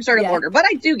 It's a weird sort of order, but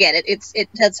I do get it. It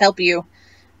does help you.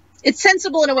 It's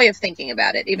sensible in a way of thinking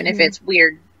about it, even if it's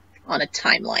weird on a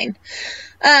timeline.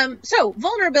 So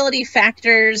vulnerability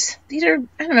factors, these are,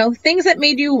 I don't know, things that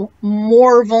made you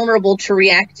more vulnerable to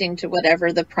reacting to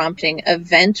whatever the prompting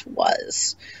event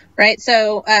was, right?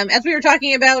 So, as we were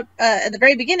talking about, at the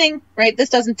very beginning, right, this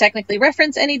doesn't technically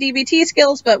reference any DBT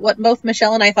skills, but what both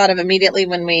Michelle and I thought of immediately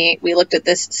when we looked at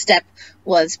this step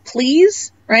was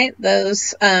please, right?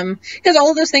 Those, because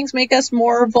all of those things make us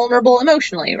more vulnerable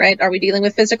emotionally, right? Are we dealing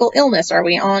with physical illness? Are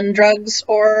we on drugs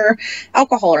or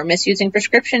alcohol or misusing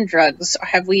prescription drugs?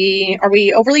 Are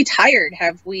we overly tired?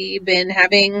 Have we been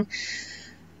having,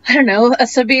 I don't know, a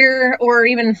severe or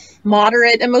even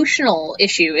moderate emotional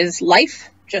issue? Is life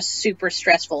just super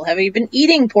stressful? Have we been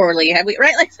eating poorly? Have we,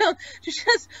 right? Like, so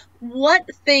just what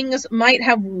things might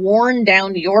have worn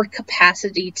down your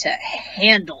capacity to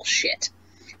handle shit,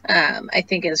 I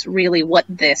think is really what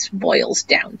this boils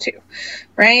down to,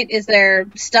 right? Is there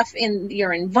stuff in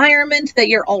your environment that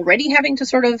you're already having to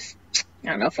sort of, I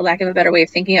don't know, for lack of a better way of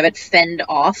thinking of it, fend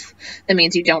off? That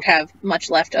means you don't have much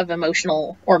left of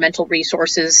emotional or mental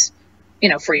resources, you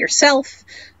know, for yourself.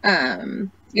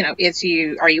 You know,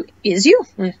 are you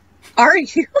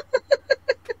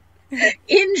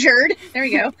injured? There we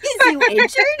go. Is you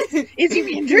injured? Is you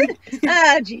injured?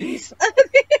 Ah, jeez.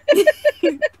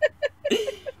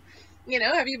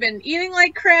 Have you been eating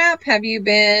like crap? Have you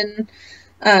been,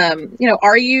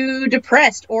 are you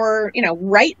depressed? Or,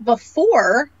 right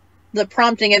before the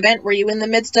prompting event, were you in the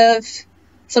midst of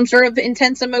some sort of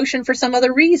intense emotion for some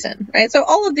other reason, right? So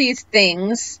all of these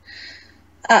things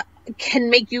can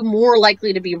make you more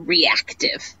likely to be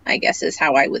reactive, I guess is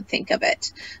how I would think of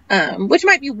it. Which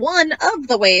might be one of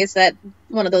the ways that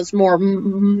one of those more,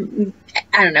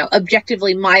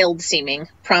 objectively mild seeming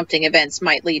prompting events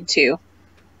might lead to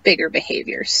bigger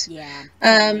behaviors. Yeah.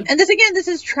 And this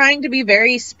is trying to be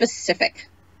very specific,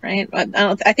 right?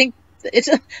 I think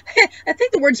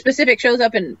the word specific shows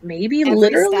up in maybe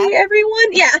literally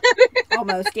everyone. Yeah.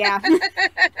 Almost, yeah.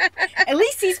 At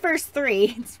least these first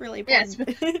three. It's really important.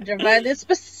 Yes. The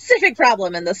specific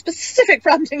problem and the specific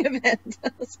prompting event,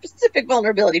 the specific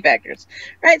vulnerability factors.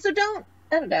 Right? So I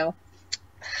don't know.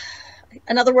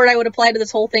 Another word I would apply to this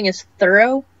whole thing is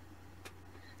thorough.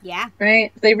 Yeah.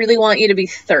 Right? They really want you to be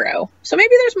thorough. So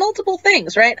maybe there's multiple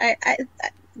things, right? It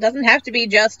doesn't have to be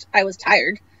just, I was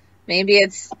tired. Maybe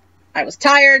it's, I was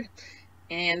tired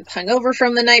and hungover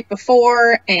from the night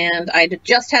before, and I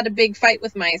just had a big fight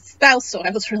with my spouse, so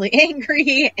I was really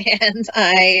angry, and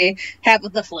I have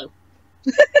the flu.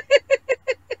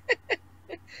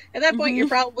 At that point, you're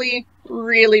probably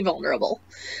really vulnerable.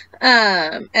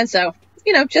 And so,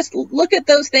 just look at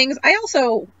those things. I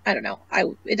also,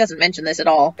 it doesn't mention this at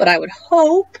all, but I would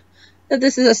hope that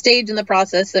this is a stage in the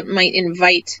process that might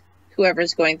invite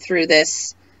whoever's going through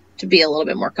this to be a little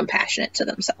bit more compassionate to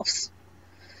themselves.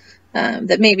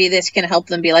 That maybe this can help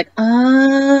them be like,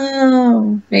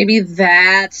 oh, maybe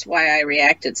that's why I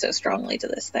reacted so strongly to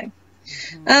this thing.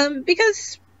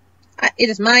 Because it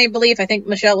is my belief, I think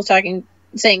Michelle was echoing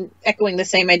the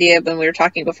same idea when we were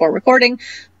talking before recording,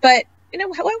 but,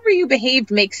 however you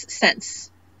behaved makes sense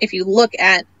if you look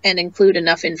at and include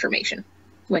enough information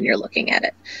when you're looking at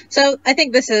it. So I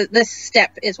think this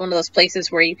step is one of those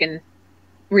places where you can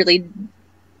really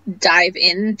dive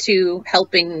into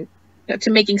helping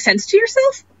to making sense to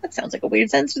yourself. That sounds like a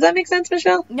weird sense. Does that make sense,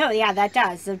 Michelle? No, yeah, that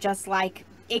does. So just like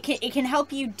it can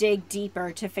help you dig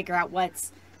deeper to figure out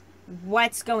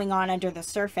what's going on under the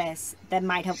surface that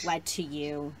might have led to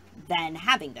you then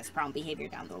having this problem behavior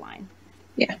down the line.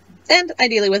 Yeah, and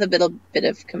ideally with a bit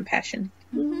of compassion.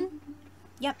 Mm-hmm.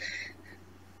 Yep.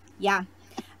 Yeah.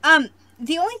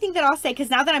 The only thing that I'll say,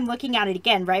 because now that I'm looking at it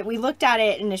again, right? We looked at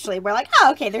it initially. We're like,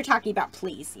 oh, okay, they're talking about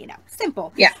please,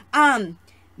 simple. Yeah.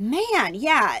 Man,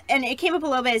 yeah. And it came up a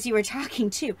little bit as you were talking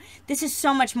too. This is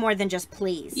so much more than just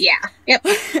please. Yeah. Yep.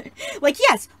 Like,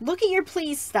 yes, look at your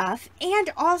please stuff.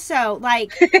 And also,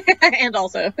 like. And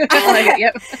also.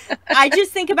 Yep. I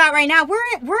just think about right now, we're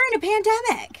in a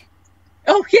pandemic.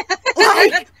 Oh, yeah.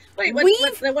 Like,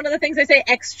 what's one of the things they say?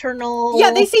 External. Yeah,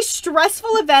 they say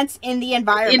stressful events in the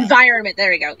environment.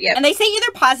 There we go. Yeah. And they say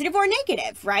either positive or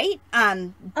negative, right?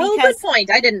 Good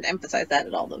point. I didn't emphasize that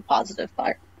at all, the positive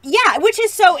part. Yeah, which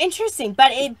is so interesting,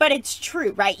 but it's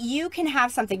true, right? You can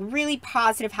have something really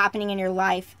positive happening in your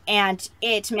life, and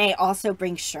it may also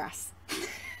bring stress.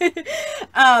 And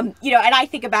I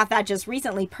think about that just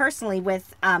recently, personally,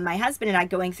 with my husband and I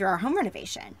going through our home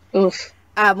renovation. Oof.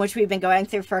 Which we've been going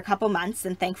through for a couple months,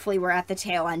 and thankfully we're at the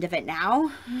tail end of it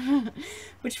now,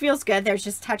 which feels good. There's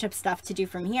just touch-up stuff to do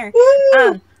from here.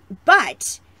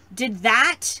 But did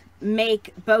that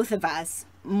make both of us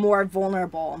more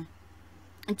vulnerable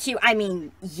to,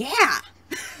 yeah,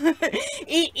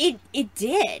 it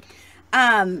did.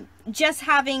 Just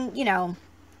having,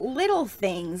 little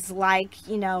things like,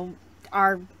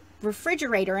 our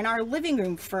refrigerator in our living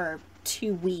room for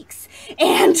 2 weeks,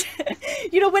 and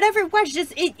whatever it was,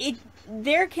 just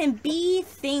there can be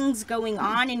things going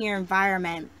on in your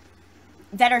environment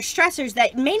that are stressors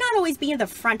that may not always be in the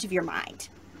front of your mind,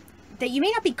 that you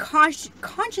may not be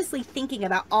consciously thinking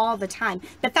about all the time.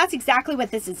 But that's exactly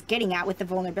what this is getting at with the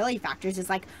vulnerability factors, is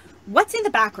like, what's in the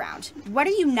background? What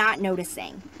are you not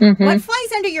noticing? Mm-hmm. What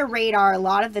flies under your radar a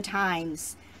lot of the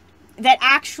times that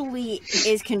actually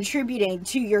is contributing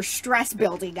to your stress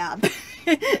building up?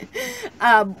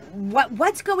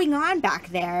 What's going on back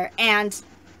there? And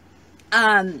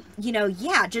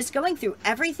just going through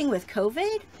everything with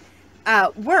COVID,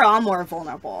 we're all more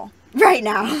vulnerable right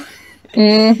now.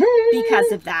 Mm-hmm.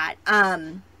 Because of that.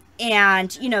 And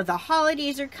the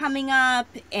holidays are coming up,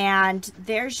 and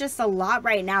there's just a lot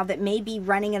right now that may be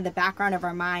running in the background of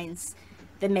our minds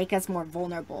that make us more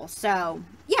vulnerable. So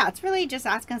yeah, it's really just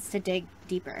asking us to dig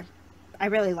deeper. I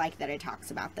really like that it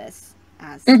talks about this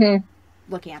as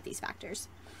looking at these factors.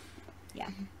 Yeah.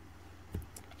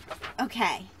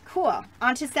 Okay, cool.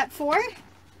 On to step 4?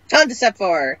 On to step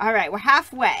 4. All right, we're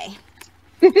halfway.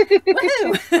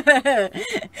 Woohoo!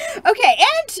 Okay,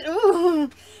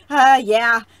 and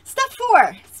yeah,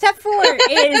 Step 4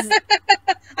 is.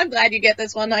 I'm glad you get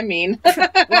this one. I mean, well,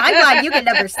 I'm glad you get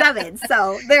number 7.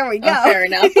 So there we go. Oh, fair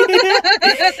enough.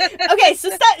 Okay, so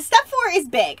step 4 is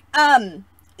big.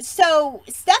 So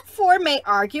step 4 may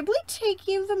arguably take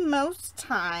you the most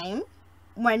time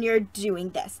when you're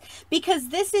doing this, because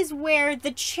this is where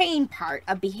the chain part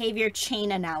of behavior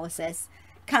chain analysis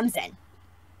comes in.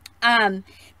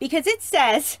 Because it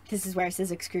says, this is where it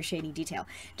says excruciating detail.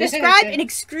 Describe in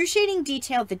excruciating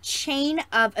detail the chain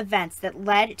of events that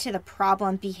led to the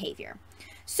problem behavior.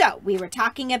 So we were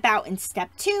talking about in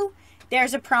step 2,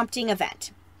 there's a prompting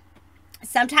event.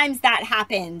 Sometimes that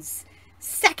happens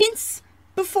seconds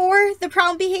before the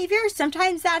problem behavior.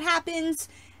 Sometimes that happens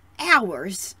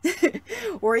hours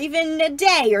or even a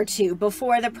day or two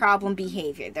before the problem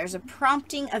behavior. There's a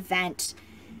prompting event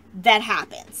that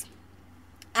happens.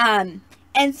 And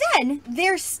then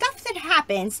there's stuff that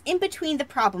happens in between the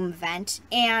problem event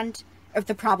and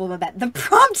the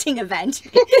prompting event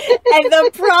and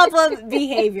the problem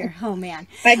behavior. Oh man.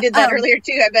 I did that earlier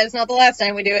too. I bet it's not the last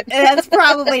time we do it. That's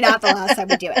probably not the last time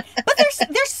we do it. But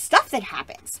there's stuff that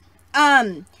happens.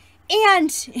 And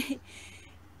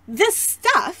the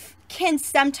stuff can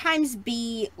sometimes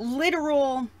be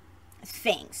literal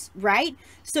things, right?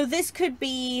 So this could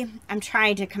be, I'm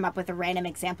trying to come up with a random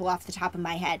example off the top of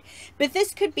my head, but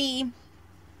this could be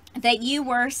that you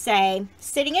were, say,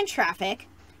 sitting in traffic,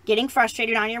 getting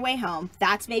frustrated on your way home.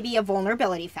 That's maybe a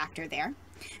vulnerability factor there.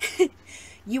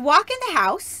 You walk in the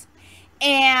house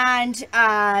and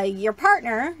your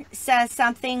partner says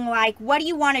something like, what do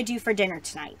you want to do for dinner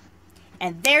tonight?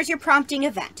 And there's your prompting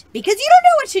event, because you don't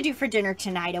know what to do for dinner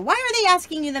tonight. And why are they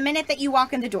asking you the minute that you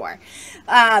walk in the door?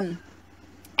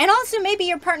 And also maybe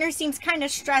your partner seems kind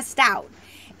of stressed out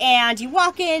and you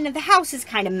walk in and the house is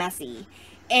kind of messy.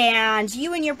 And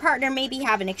you and your partner maybe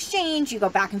have an exchange. You go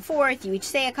back and forth. You each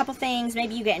say a couple things.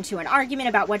 Maybe you get into an argument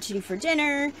about what to do for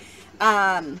dinner.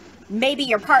 Maybe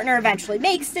your partner eventually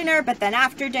makes dinner, but then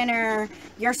after dinner,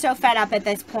 you're so fed up at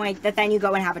this point that then you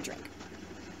go and have a drink.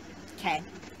 Okay.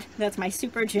 That's my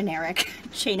super generic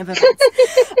chain of events.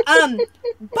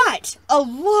 But a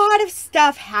lot of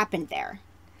stuff happened there.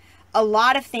 A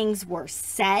lot of things were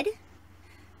said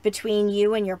between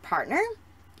you and your partner.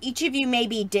 Each of you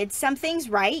maybe did some things,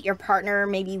 right? Your partner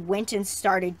maybe went and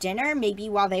started dinner. Maybe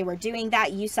while they were doing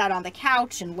that, you sat on the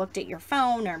couch and looked at your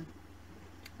phone or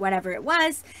whatever it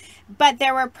was. But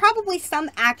there were probably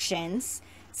some actions,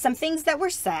 some things that were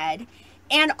said,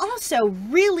 and also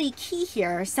really key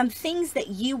here, some things that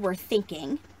you were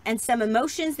thinking and some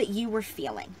emotions that you were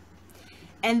feeling.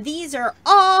 And these are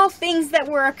all things that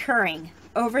were occurring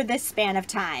over this span of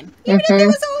time. Even if it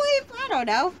was only, I don't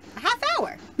know, a half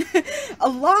hour. A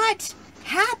lot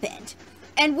happened.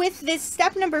 And with this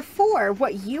step number 4,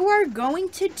 what you are going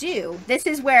to do, this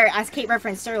is where, as Kate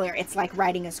referenced earlier, it's like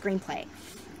writing a screenplay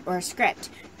or a script.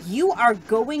 You are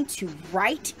going to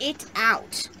write it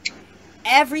out.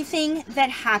 Everything that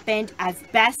happened as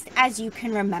best as you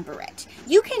can remember it.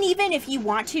 You can even, if you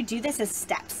want to, do this as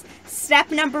steps.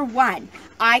 Step number 1,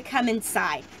 I come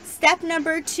inside. Step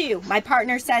number 2, my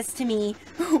partner says to me,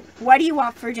 what do you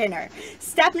want for dinner?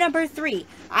 Step number 3,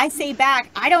 I say back,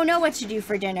 I don't know what to do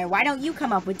for dinner. Why don't you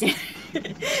come up with dinner?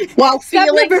 While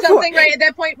feeling something, right? At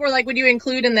that point, where like, would you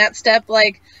include in that step,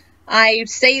 like, I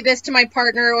say this to my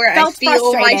partner where I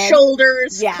feel my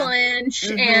shoulders clench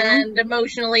and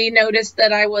emotionally notice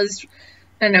that I was,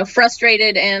 I don't know,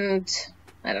 frustrated and,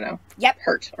 I don't know,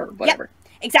 hurt or whatever.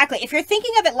 Yep. Exactly. If you're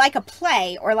thinking of it like a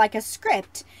play or like a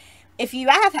script, if you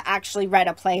have actually read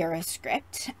a play or a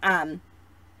script,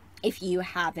 if you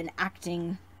have an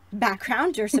acting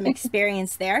background or some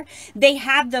experience there, they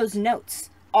have those notes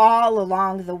all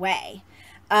along the way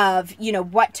of, you know,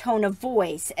 what tone of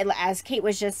voice, as Kate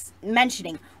was just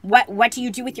mentioning, what do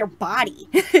you do with your body?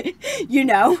 You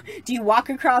know, do you walk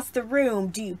across the room?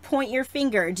 Do you point your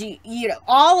finger? You know,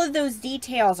 all of those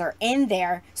details are in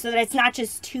there so that it's not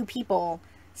just two people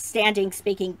standing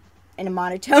speaking in a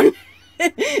monotone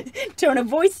tone of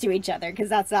voice to each other, because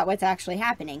that's not what's actually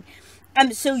happening.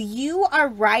 So you are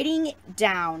writing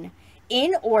down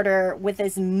in order with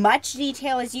as much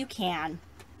detail as you can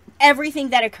everything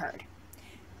that occurred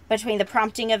between the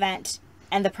prompting event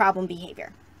and the problem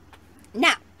behavior.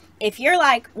 Now, if you're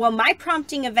like, well, my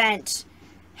prompting event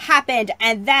happened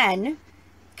and then,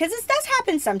 because this does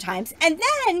happen sometimes, and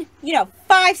then, you know,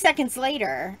 5 seconds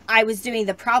later, I was doing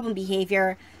the problem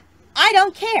behavior, I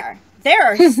don't care.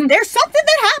 There's something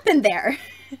that happened there.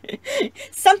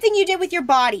 Something you did with your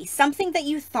body, something that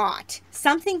you thought,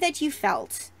 something that you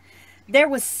felt. there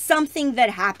was something that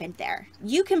happened there.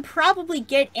 You can probably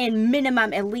get in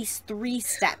minimum at least 3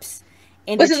 steps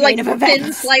in the chain of events.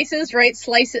 Thin slices, right?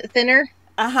 Slice it thinner.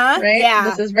 Right? Yeah.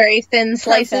 This is very thin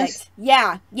slices. Perfect.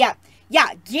 Yeah.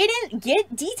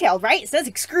 Get detailed, right? It says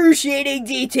excruciating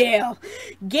detail.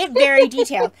 Get very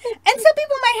detailed. And some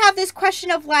people might have this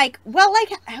question of like, well,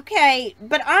 like, okay,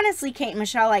 but honestly, Kate and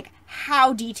Michelle, like,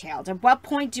 how detailed? At what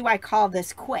point do I call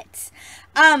this quits?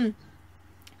 I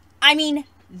mean,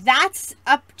 that's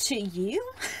up to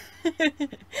you.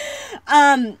 But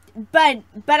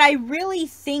I really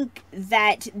think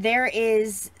that there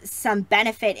is some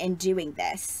benefit in doing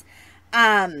this.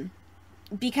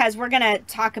 Because we're going to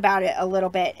talk about it a little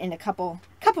bit in a couple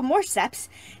more steps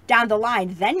down the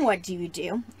line. Then what do you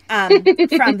do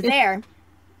from there?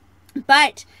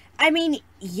 But, I mean,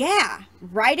 yeah,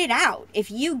 write it out.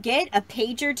 If you get a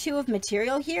page or 2 of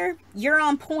material here, you're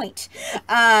on point.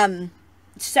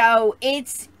 So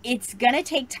it's going to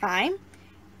take time.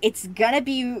 It's going to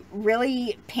be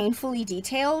really painfully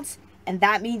detailed. And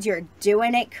that means you're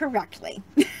doing it correctly.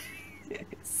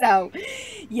 So,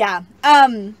 yeah.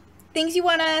 Things you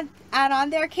want to add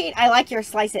on there, Kate? I like your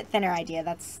slice it thinner idea.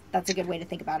 That's a good way to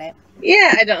think about it.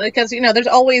 Yeah, I don't, because there's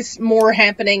always more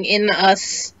happening in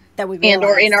us that we realize. And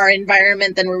or in our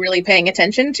environment than we're really paying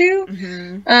attention to.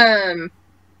 Mm-hmm.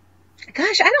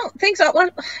 Gosh, I don't think so.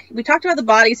 We talked about the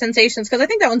body sensations because I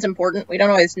think that one's important. We don't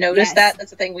always notice that.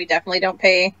 That's a thing we definitely don't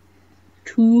pay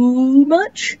too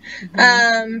much.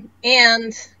 Mm-hmm.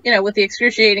 And with the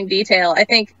excruciating detail, I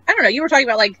think, I don't know, you were talking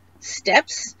about like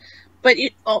steps. But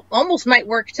it almost might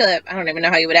work to, I don't even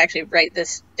know how you would actually write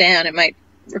this down. It might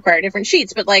require different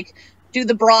sheets, but like do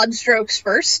the broad strokes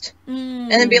first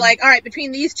and then be like, all right,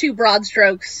 between these 2 broad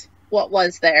strokes, what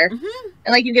was there? Mm-hmm.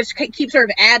 And like you just keep sort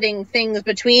of adding things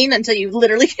between until you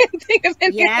literally can't think of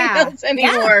anything else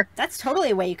anymore. Yeah, that's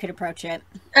totally a way you could approach it.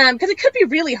 Because it could be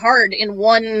really hard in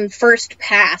one first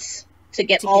pass to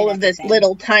get all of this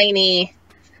little tiny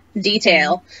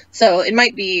detail. Mm-hmm. So it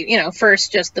might be,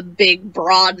 first just the big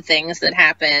broad things that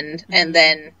happened and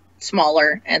then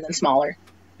smaller and then smaller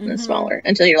and then smaller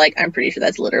until you're like, I'm pretty sure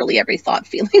that's literally every thought,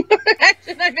 feeling, or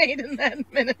action I made in that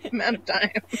amount of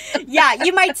time. Yeah,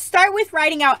 you might start with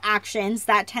writing out actions.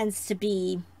 That tends to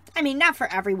be, I mean, not for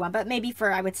everyone, but maybe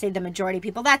for, I would say, the majority of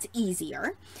people, that's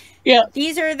easier. Yeah.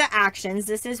 These are the actions.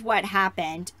 This is what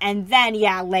happened. And then,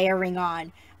 layering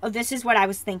on. Oh, this is what I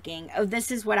was thinking. Oh, this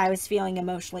is what I was feeling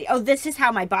emotionally. Oh, this is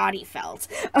how my body felt.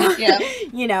 Yeah.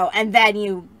 And then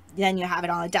you have it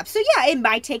all in depth. So yeah, it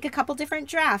might take a couple different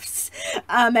drafts,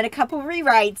 and a couple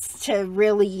rewrites to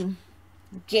really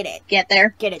get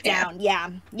it down. Yeah.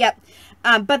 Yep.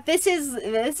 But this is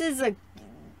a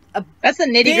that's the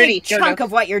nitty gritty chunk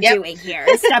of what you're doing here.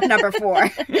 Step number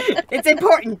 4. It's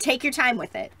important. Take your time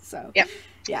with it. So yeah.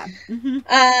 Yeah.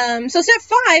 Mm-hmm. So step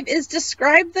 5 is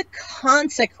describe the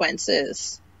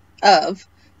consequences of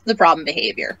the problem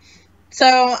behavior. So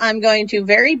I'm going to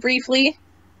very briefly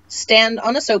stand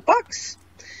on a soapbox,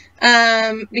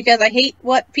 because I hate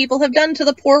what people have done to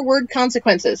the poor word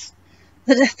consequences.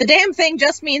 The damn thing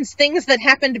just means things that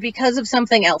happened because of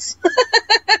something else.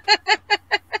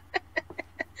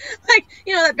 Like,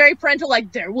 that very parental,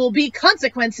 like, there will be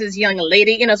consequences, young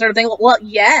lady, sort of thing. Well,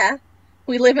 yeah.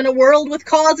 We live in a world with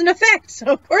cause and effect, so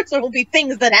of course there will be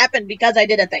things that happen because I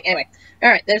did a thing. Anyway, all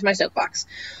right, there's my soapbox.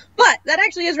 But that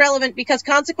actually is relevant because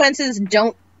consequences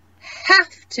don't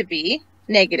have to be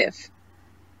negative,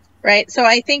 right? So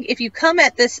I think if you come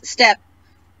at this step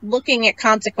looking at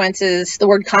consequences, the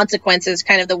word consequences,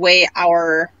 kind of the way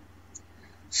our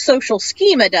social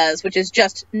schema does, which is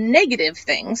just negative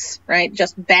things, right?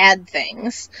 Just bad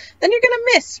things, then you're going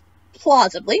to miss,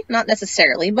 plausibly, not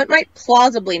necessarily, but might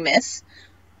plausibly miss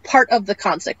part of the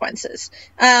consequences.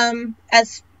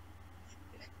 As,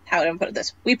 how do I put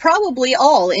this? We probably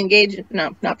all engage,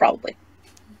 no, not probably.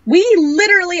 We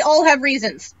literally all have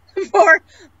reasons for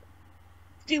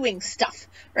doing stuff,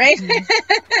 right?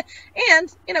 Mm-hmm.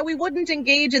 And, we wouldn't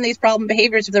engage in these problem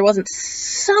behaviors if there wasn't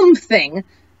something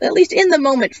that at least in the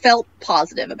moment felt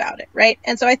positive about it, right?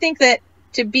 And so I think that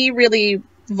to be really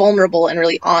vulnerable and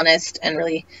really honest and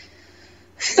really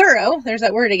thorough, there's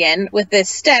that word again, with this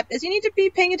step, is you need to be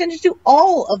paying attention to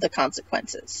all of the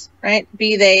consequences, right?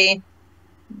 Be they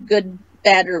good,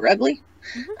 bad, or ugly.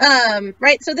 Mm-hmm.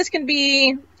 Right? So this can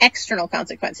be external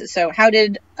consequences. So how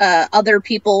did other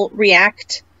people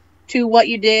react to what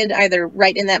you did, either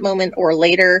right in that moment or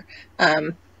later?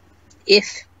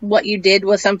 If what you did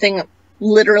was something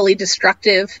literally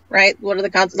destructive, right? What are the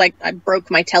consequences? Like, I broke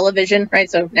my television, right?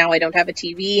 So now I don't have a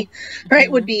TV, right?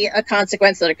 Mm-hmm. Would be a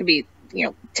consequence that it could be,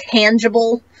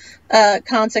 tangible.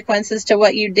 consequences to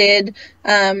what you did.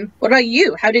 What about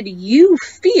you? How did you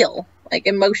feel, like,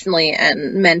 emotionally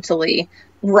and mentally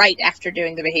right after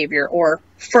doing the behavior, or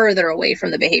further away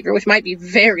from the behavior, which might be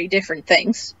very different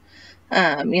things?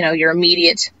 Your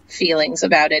immediate feelings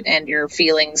about it and your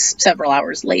feelings several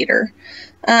hours later.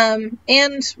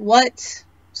 And what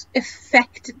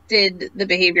effect did the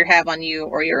behavior have on you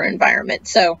or your environment?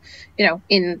 So, because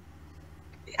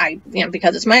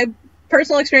it's my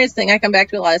personal experience thing, I come back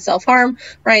to a lot of self-harm,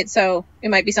 right? So it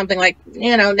might be something like,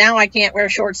 now I can't wear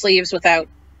short sleeves without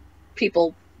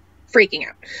people freaking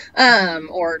out.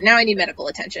 Or now I need medical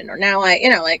attention, or now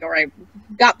or I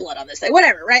got blood on this thing,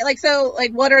 whatever, right? Like, so,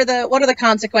 like, what are the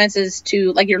consequences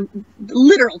to, like, your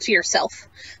literal to yourself,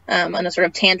 on a sort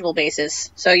of tangible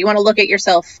basis? So you want to look at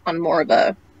yourself on more of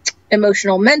a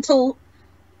emotional, mental,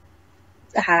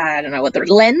 I don't know what the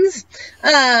lens,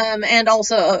 and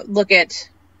also look at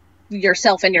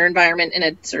yourself and your environment in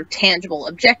a sort of tangible,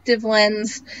 objective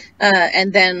lens,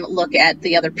 and then look at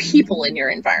the other people in your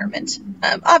environment.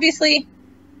 Obviously,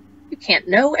 you can't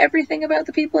know everything about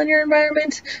the people in your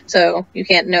environment, so you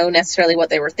can't know necessarily what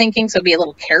they were thinking, so be a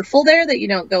little careful there that you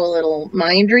don't go a little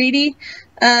mind-ready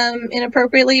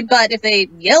inappropriately. But if they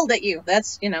yelled at you,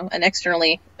 that's, an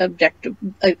externally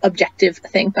objective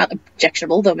thing, not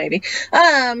objectionable, though maybe.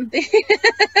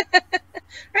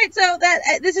 Right, so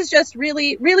this is just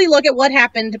really, really look at what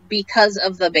happened because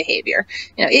of the behavior.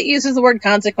 It uses the word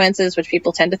consequences, which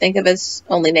people tend to think of as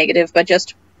only negative, but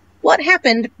just what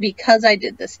happened because I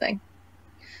did this thing.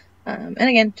 And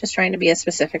again, just trying to be as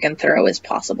specific and thorough as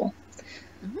possible.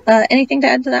 Mm-hmm. Anything to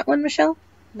add to that one, Michelle?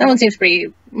 That one seems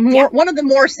pretty one of the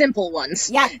more simple ones.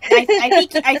 Yeah,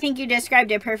 I think you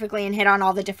described it perfectly and hit on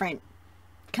all the different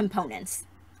components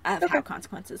of how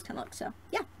consequences can look. So,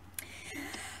 yeah.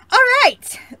 All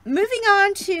right, moving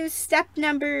on to step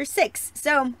number 6.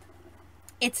 So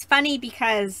it's funny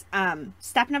because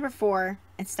step number 4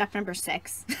 and step number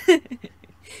 6,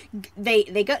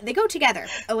 they go together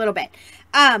a little bit.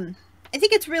 I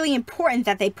think it's really important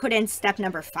that they put in step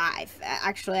number 5.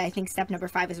 Actually, I think step number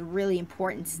 5 is a really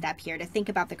important step here to think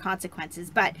about the consequences.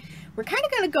 But we're kind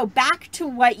of going to go back to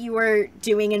what you were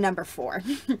doing in number 4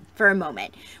 for a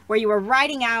moment, where you were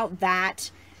writing out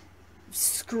that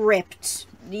script,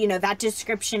 that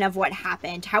description of what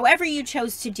happened, however you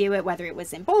chose to do it, whether it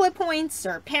was in bullet points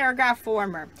or paragraph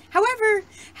form, or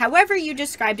however you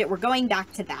described it. We're going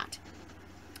back to that.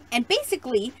 And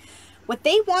basically, what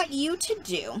they want you to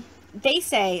do, they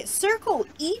say, circle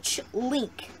each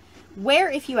link where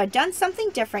if you had done something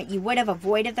different, you would have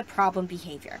avoided the problem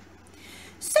behavior.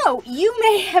 So you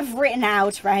may have written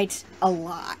out, right, a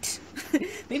lot,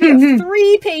 maybe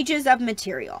 3 pages of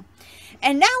material.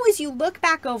 And now as you look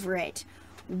back over it,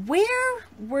 where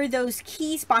were those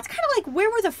key spots? Kind of like, where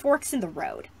were the forks in the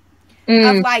road?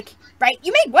 Of like, right,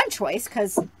 you made one choice,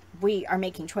 because we are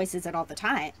making choices all the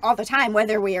time,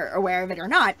 whether we are aware of it or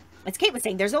not. As Kate was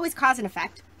saying, there's always cause and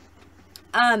effect.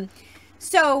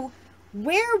 So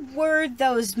where were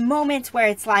those moments where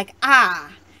it's like,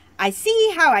 I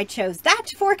see how I chose that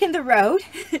fork in the road,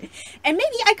 and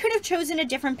maybe I could have chosen a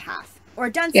different path or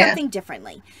done something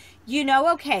differently.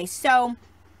 Okay, so,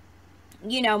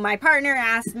 my partner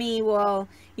asked me, well,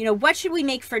 what should we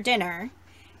make for dinner?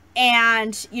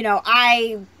 And,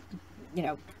 I,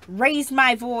 raised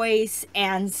my voice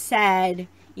and said,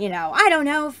 I don't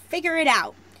know, figure it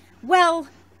out. Well,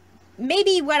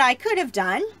 maybe what I could have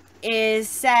done is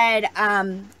said,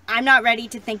 I'm not ready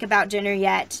to think about dinner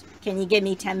yet. Can you give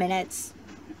me 10 minutes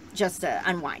just to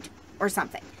unwind or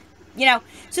something?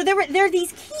 So there are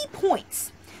these key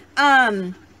points.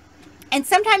 And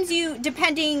sometimes you,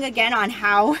 depending again on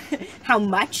how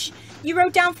much you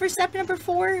wrote down for step number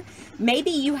 4,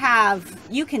 maybe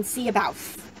you can see about,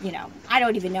 I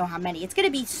don't even know how many. It's going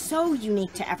to be so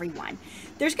unique to everyone.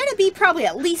 There's going to be probably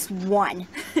at least one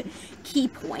key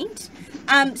point.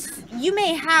 You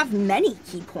may have many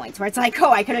key points where it's like,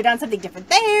 I could have done something different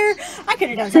there. I could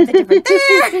have done something different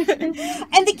there.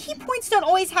 And the key points don't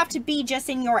always have to be just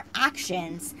in your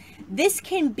actions. This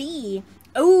can be,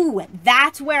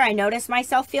 that's where I noticed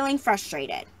myself feeling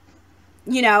frustrated.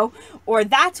 Or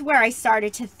that's where I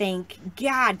started to think,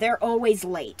 God, they're always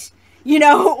late.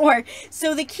 Or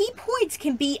so the key points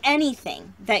can be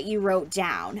anything that you wrote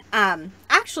down.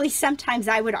 Actually, sometimes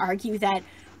I would argue that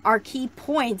our key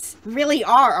points really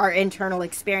are our internal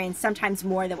experience, sometimes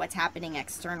more than what's happening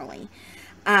externally.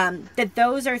 That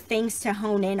those are things to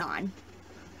hone in on,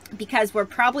 because we're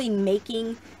probably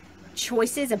making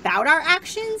choices about our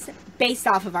actions based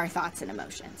off of our thoughts and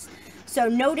emotions. So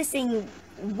noticing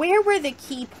where were the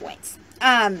key points.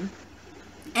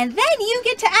 And then you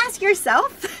get to ask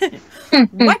yourself,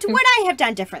 what would I have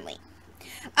done differently?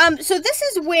 So this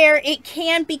is where it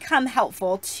can become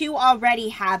helpful to already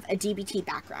have a DBT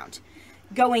background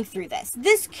going through this.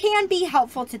 This can be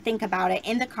helpful to think about it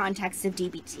in the context of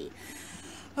DBT.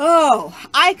 Oh,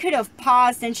 I could have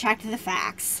paused and checked the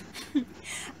facts.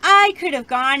 I could have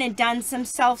gone and done some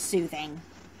self-soothing.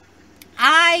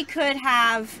 I could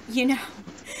have,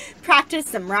 practiced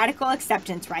some radical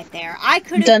acceptance right there. I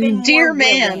could have done been dear more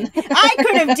man. I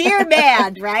could have dear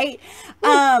man, right?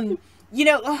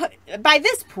 By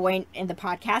this point in the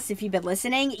podcast, if you've been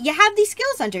listening, you have these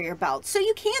skills under your belt. So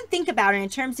you can think about it in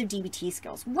terms of DBT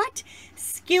skills. What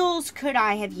skills could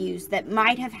I have used that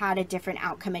might have had a different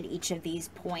outcome at each of these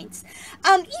points?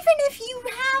 Even if you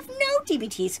have no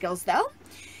DBT skills, though.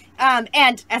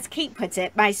 And as Kate puts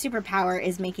it, my superpower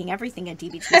is making everything a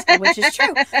DBT skill, which is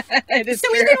true. It is so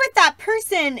true. Even with that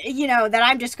person, that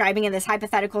I'm describing in this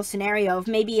hypothetical scenario of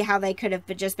maybe how they could have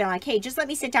just been like, hey, just let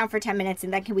me sit down for 10 minutes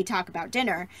and then can we talk about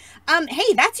dinner?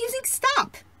 Hey, that's using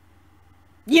stop.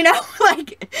 Even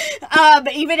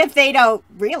if they don't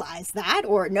realize that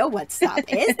or know what stop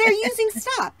is, they're using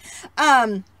stop.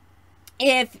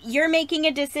 If you're making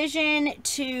a decision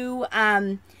to,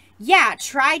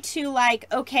 try to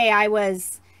okay,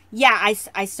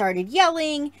 I started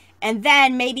yelling, and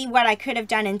then maybe what I could have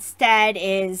done instead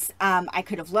is I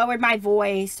could have lowered my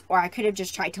voice, or I could have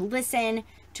just tried to listen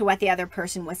to what the other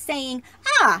person was saying.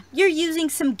 You're using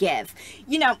some give,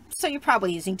 so you're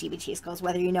probably using DBT skills,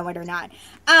 whether you know it or not.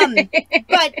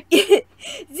 But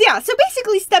so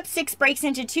basically step 6 breaks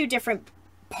into 2 different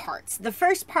parts. The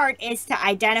first part is to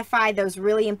identify those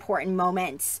really important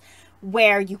moments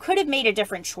where you could have made a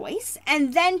different choice,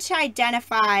 and then to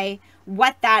identify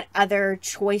what that other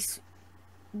choice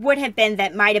would have been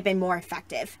that might have been more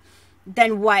effective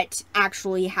than what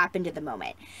actually happened in the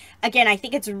moment. Again, I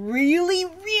think it's really,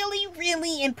 really,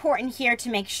 really important here to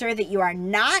make sure that you are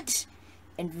not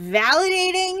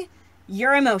invalidating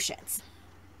your emotions.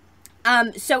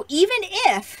 So even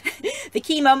if the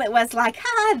key moment was then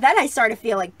I started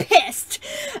feeling pissed.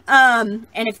 And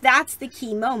if that's the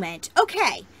key moment,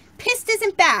 okay, pissed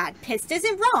isn't bad. Pissed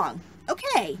isn't wrong.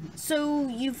 Okay, so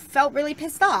you felt really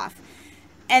pissed off.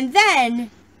 And then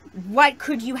what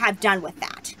could you have done with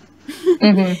that?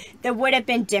 That would have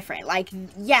been different.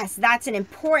 Yes, that's an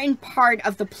important part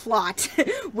of the plot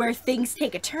where things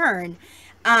take a turn.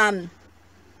 And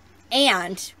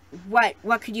what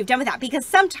could you have done with that? Because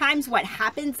sometimes what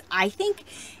happens, I think,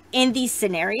 in these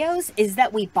scenarios is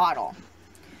that we bottle.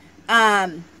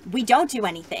 We don't do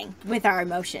anything with our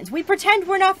emotions. We pretend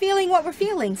we're not feeling what we're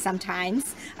feeling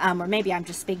sometimes. Or maybe I'm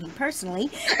just speaking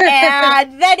personally.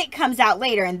 And then it comes out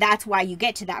later. And that's why you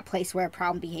get to that place where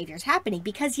problem behavior is happening.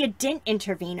 Because you didn't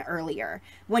intervene earlier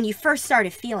when you first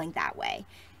started feeling that way.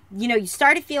 You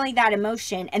started feeling that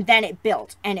emotion, and then it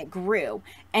built and it grew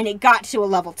and it got to a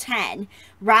level 10,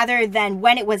 rather than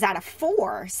when it was at a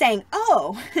 4 saying,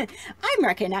 oh, I'm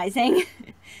recognizing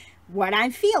what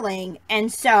I'm feeling.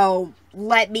 And so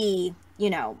let me,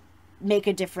 make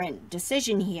a different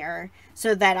decision here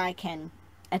so that I can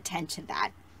attend to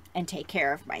that and take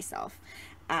care of myself.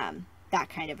 That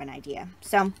kind of an idea.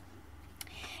 So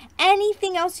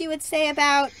anything else you would say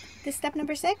about this step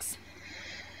number 6?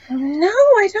 No,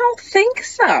 I don't think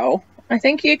so. I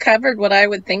think you covered what I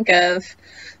would think of.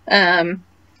 I'm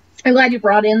glad you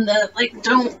brought in the,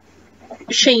 don't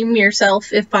shame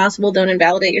yourself if possible. Don't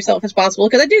invalidate yourself as possible.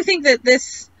 Because I do think that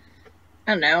this,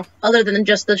 I don't know, other than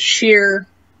just the sheer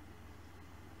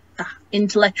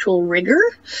intellectual rigor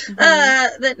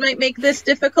that might make this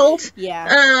difficult.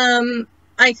 Yeah.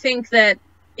 I think that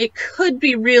it could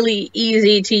be really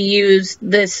easy to use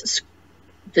this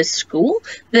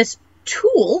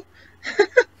tool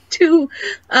to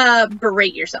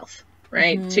berate yourself,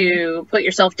 right? To put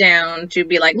yourself down, to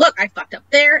be like, look, I fucked up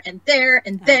there and there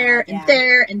and there and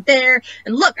there and there,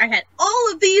 and look, I had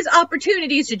all of these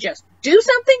opportunities to just do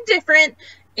something different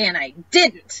and I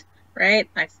didn't, right?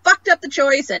 I fucked up the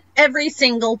choice at every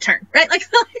single turn, right? I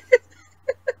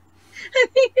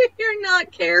think if you're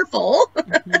not careful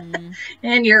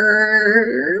and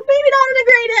you're maybe not in a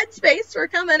great headspace for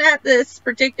coming at this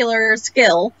particular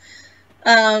skill,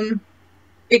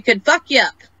 it could fuck you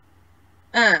up.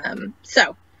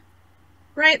 So,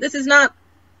 right, this is not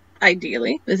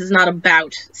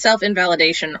about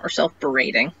self-invalidation or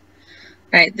self-berating,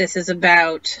 right? This is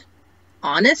about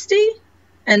honesty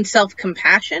and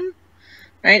self-compassion,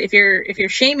 right? If you're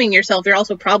shaming yourself, you're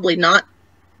also probably not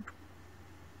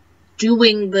you're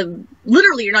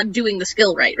not doing the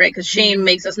skill right? Because shame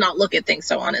makes us not look at things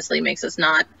so honestly, makes us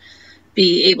not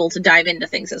be able to dive into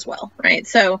things as well, right?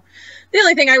 So the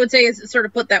only thing I would say is sort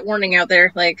of put that warning out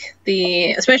there, like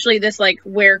especially this, like,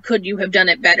 where could you have done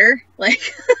it better? Like,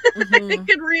 it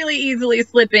could really easily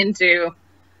slip into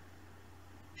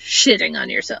shitting on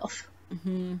yourself.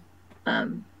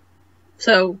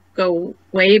 So go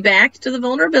way back to the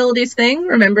vulnerabilities thing.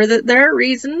 Remember that there are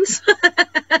reasons.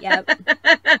 Yep.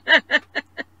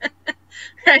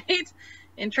 Right?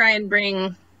 And try and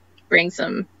bring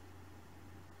some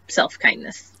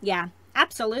self-kindness. Yeah,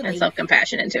 absolutely. And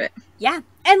self-compassion into it. Yeah.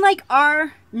 And like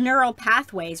our neural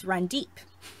pathways run deep.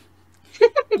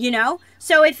 You know?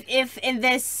 So if in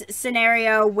this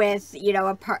scenario with, you know,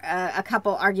 a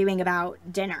couple arguing about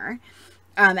dinner,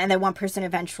 and then one person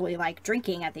eventually like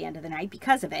drinking at the end of the night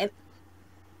because of it,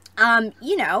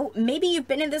 you know, maybe you've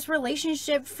been in this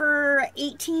relationship for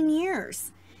 18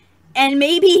 years. And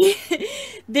maybe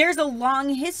there's a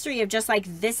long history of just like,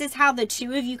 this is how the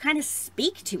two of you kind of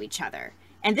speak to each other.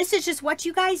 And this is just what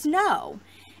you guys know.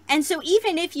 And so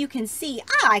even if you can see,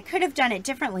 I could have done it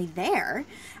differently there.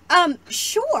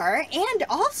 Sure. And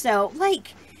also,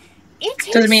 like, it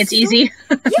takes... Doesn't mean it's easy.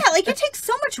 Yeah, like, it takes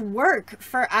so much work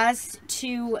for us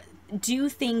to do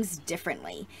things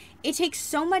differently. It takes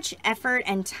so much effort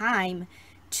and time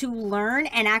to learn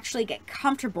and actually get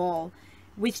comfortable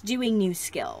with doing new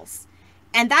skills.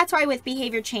 And that's why with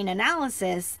behavior chain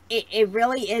analysis, it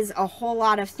really is a whole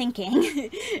lot of thinking.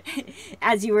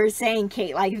 As you were saying,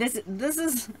 Kate, like this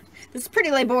is pretty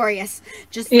laborious,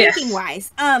 just thinking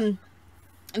wise.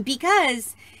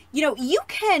 Because, you know, you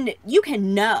can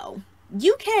know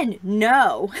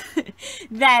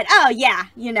that, oh yeah,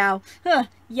 you know,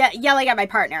 yelling at my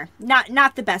partner,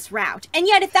 not the best route. And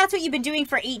yet if that's what you've been doing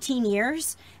for 18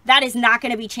 years, that is not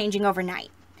going to be changing overnight.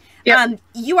 Yep.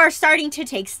 You are starting to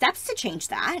take steps to change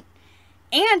that,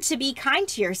 and to be kind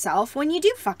to yourself when you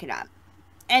do fuck it up,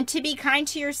 and to be kind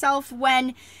to yourself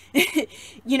when,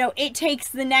 you know, it takes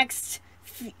the next,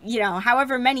 you know,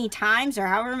 however many times or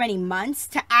however many months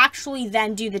to actually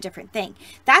then do the different thing.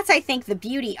 That's, I think, the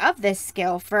beauty of this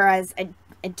skill, for as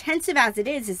intensive as it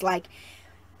is like,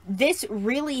 this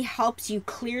really helps you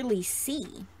clearly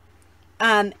see,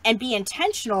 and be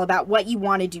intentional about what you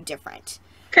want to do different.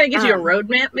 Kind of gives you a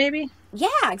roadmap, maybe? Yeah,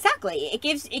 exactly. It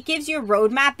gives you a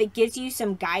roadmap. It gives you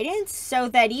some guidance, so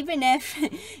that even if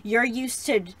you're used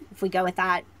to, if we go with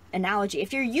that analogy,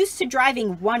 if you're used to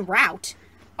driving one route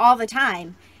all the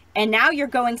time, and now you're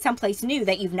going someplace new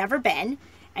that you've never been,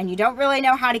 and you don't really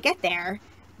know how to get there,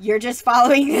 you're just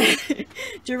following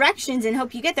directions and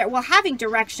hope you get there. Well, having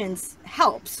directions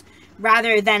helps,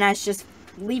 rather than us just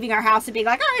leaving our house and being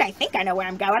like, all right, I think I know where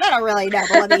I'm going. I don't really know,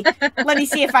 but let me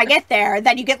see if I get there.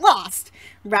 Then you get lost,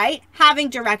 right?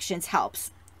 Having directions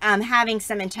helps. Having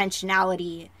some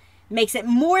intentionality makes it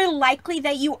more likely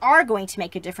that you are going to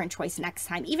make a different choice next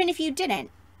time, even if you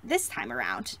didn't this time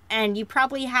around. And you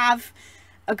probably have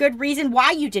a good reason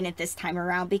why you didn't this time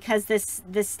around, because this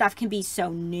stuff can be so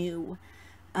new.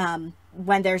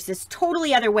 When there's this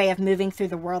totally other way of moving through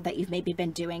the world that you've maybe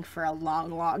been doing for a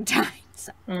long, long time.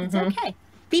 So it's okay.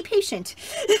 Be patient.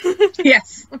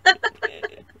 Yes.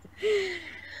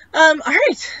 All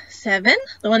right. 7,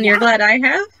 the one you're glad I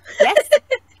have. Yes,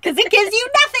 because it gives you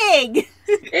nothing.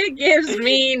 It gives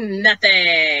me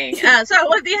nothing. So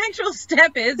what the actual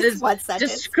step is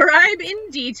describe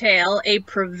in detail a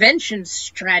prevention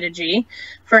strategy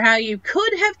for how you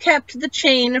could have kept the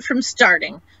chain from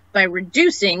starting by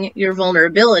reducing your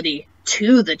vulnerability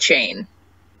to the chain.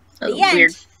 A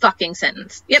weird fucking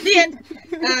sentence. Yep, the end.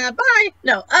 Bye.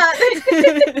 No.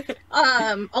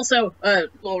 Also,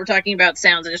 while we're talking about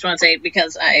sounds, I just want to say,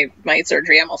 because my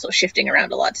surgery, I'm also shifting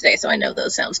around a lot today, so I know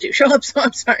those sounds do show up, so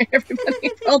I'm sorry, everybody,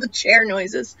 for all the chair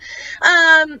noises.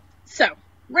 So,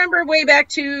 remember way back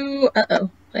to,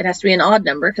 it has to be an odd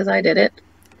number, because I did it.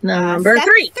 Number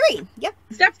 3. Yep.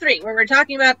 Step 3, where we're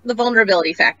talking about the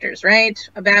vulnerability factors, right?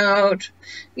 About,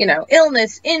 you know,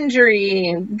 illness,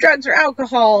 injury, drugs or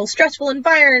alcohol, stressful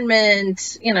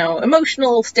environment, you know,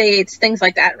 emotional states, things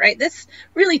like that, right? This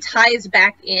really ties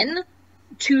back in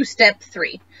to step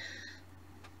 3,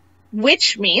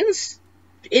 which means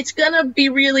it's going to be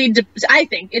really, I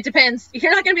think it depends.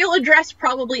 You're not going to be able to address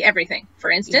probably everything.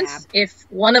 For instance, if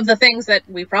one of the things that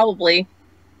we probably,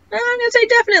 I'm going to say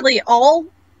definitely all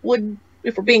would,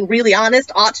 if we're being really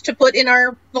honest, ought to put in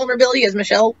our vulnerability, as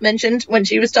Michelle mentioned when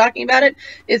she was talking about it,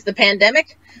 is the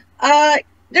pandemic.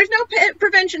 There's no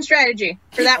prevention strategy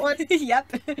for that one.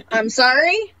 Yep. I'm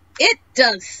sorry. It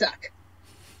does suck.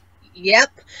 Yep.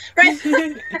 Right?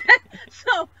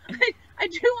 So, I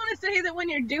do want to say that when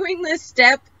you're doing this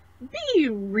step, be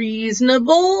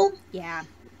reasonable. Yeah.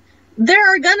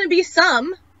 There are going to be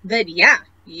some that,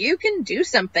 you can do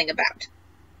something about.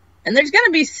 And there's going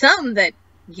to be some that,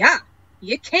 yeah,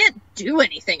 you can't do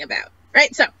anything about,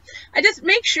 right? So I just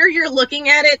make sure you're looking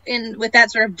at it with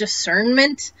that sort of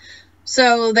discernment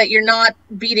so that you're not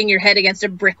beating your head against a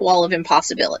brick wall of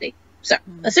impossibility. So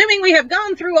assuming we have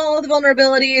gone through all of the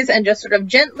vulnerabilities and just sort of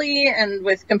gently and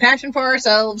with compassion for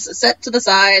ourselves set to the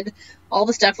side all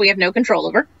the stuff we have no control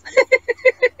over.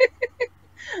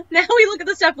 Now we look at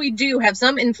the stuff we do have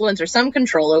some influence or some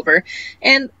control over.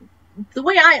 And the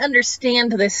way I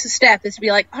understand this step is to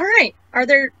be like, all right, are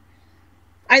there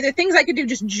either things I could do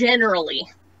just generally,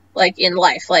 like in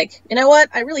life? Like, you know what?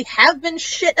 I really have been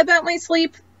shit about my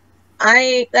sleep.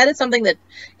 That is something that,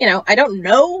 I don't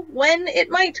know when it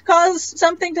might cause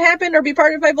something to happen or be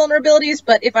part of my vulnerabilities,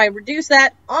 but if I reduce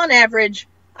that, on average,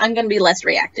 I'm going to be less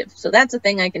reactive. So that's a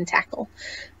thing I can tackle,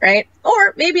 right?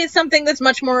 Or maybe it's something that's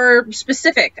much more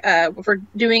specific. If we're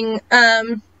doing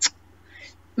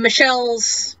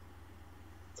Michelle's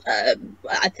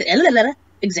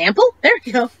example, there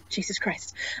you go. Jesus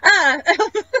Christ.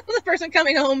 The person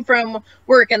coming home from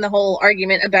work and the whole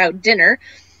argument about dinner.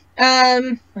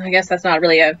 I guess that's not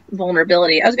really a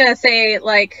vulnerability. I was going to say,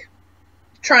 like,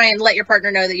 try and let your partner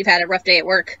know that you've had a rough day at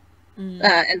work.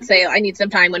 And say, I need some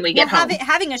time when we get home.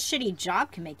 Having a shitty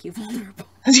job can make you vulnerable.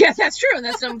 Yes, that's true. And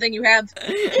that's something you have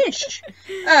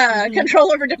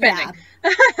control over, depending.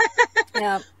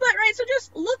 Yeah. But, right, so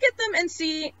just look at them and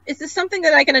see, is this something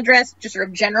that I can address just sort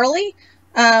of generally?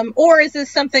 Or is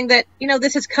this something that,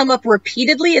 this has come up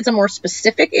repeatedly? It's a more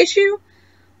specific issue.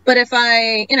 But if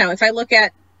I look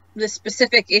at this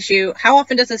specific issue, how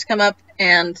often does this come up?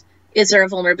 And is there a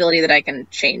vulnerability that I can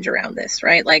change around this,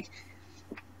 right? Like,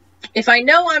 if I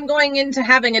know I'm going into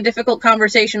having a difficult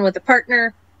conversation with a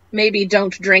partner, maybe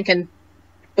don't drink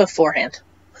beforehand.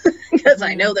 Because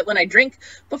I know that when I drink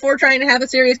before trying to have a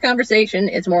serious conversation,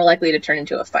 it's more likely to turn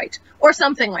into a fight. Or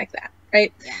something like that,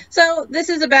 right? Yeah. So this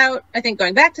is about, I think,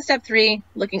 going back to step 3,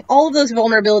 looking all of those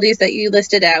vulnerabilities that you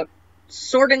listed out,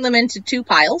 sorting them into 2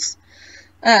 piles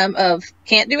of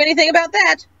can't do anything about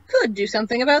that, could do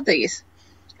something about these.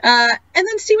 And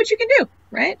then see what you can do.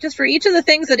 Right? Just for each of the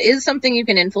things that is something you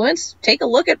can influence, take a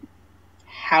look at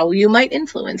how you might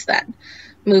influence that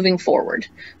moving forward.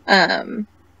 Yeah,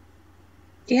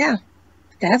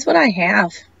 that's what I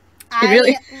have. I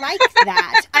like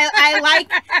that.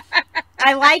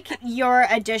 I like your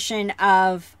addition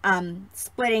of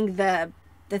splitting the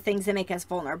things that make us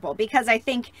vulnerable, because I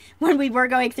think when we were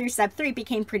going through step 3, it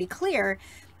became pretty clear.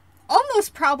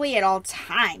 Almost probably at all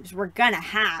times, we're going to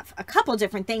have a couple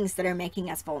different things that are making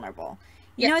us vulnerable.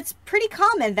 You know, it's pretty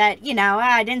common that,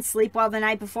 I didn't sleep well the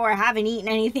night before. I haven't eaten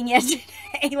anything yesterday.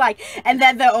 And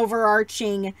then the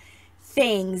overarching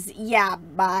things. Yeah,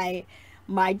 my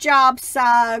job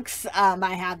sucks.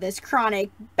 I have this chronic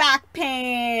back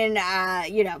pain,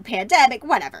 pandemic,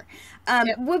 whatever.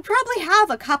 We probably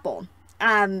have a couple.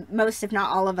 Most, if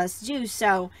not all of us do.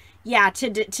 So, yeah, to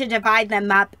divide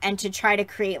them up and to try to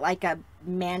create like a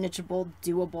manageable,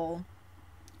 doable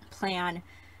plan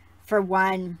for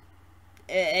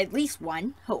at least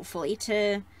one, hopefully,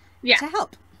 to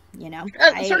help,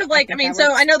 sort of like,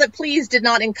 so I know that please did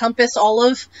not encompass all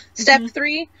of step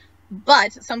 3,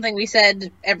 but something we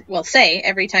said, say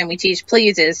every time we teach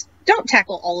please is don't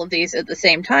tackle all of these at the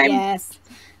same time. Yes.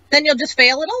 Then you'll just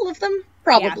fail at all of them,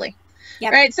 probably. Yeah.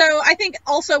 Yep. Right. So I think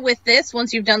also with this,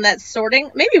 once you've done that sorting,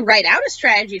 maybe write out a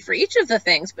strategy for each of the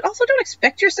things, but also don't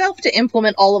expect yourself to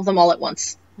implement all of them all at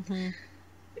once.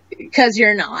 Because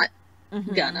you're not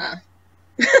gonna.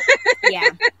 Yeah.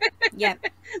 Yep.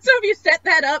 So if you set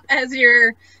that up as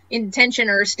your intention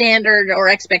or standard or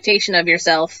expectation of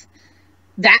yourself,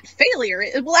 that failure,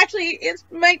 it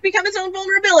might become its own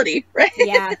vulnerability, right?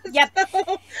 Yeah. Yep.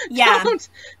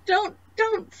 So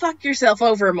don't fuck yourself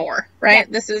over more, right? Yep.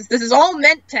 This is all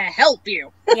meant to help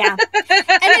you. Yeah. And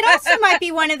it also might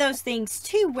be one of those things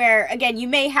too where, again, you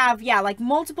may have like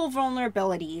multiple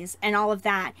vulnerabilities and all of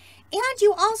that. And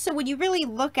you also, when you really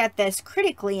look at this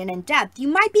critically and in depth, you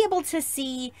might be able to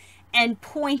see and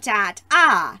point at,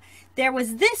 there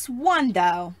was this one,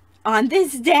 though, on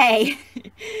this day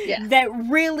that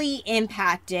really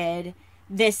impacted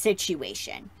this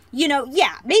situation. Maybe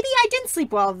I didn't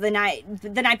sleep well the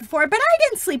night before, but I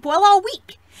didn't sleep well all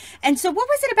week. And so what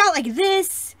was it about, like,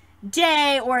 this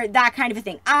day or that kind of a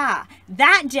thing?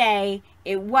 That day,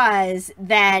 it was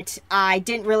that I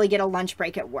didn't really get a lunch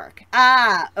break at work.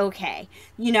 Okay.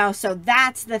 So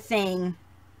that's the thing.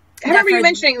 I remember you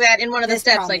mentioning that in one of the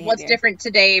steps, like what's different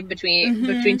today between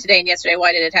today and yesterday?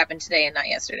 Why did it happen today and not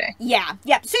yesterday? Yeah.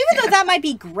 So even though that might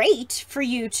be great for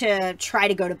you to try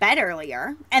to go to bed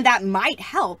earlier, and that might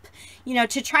help,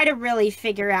 to try to really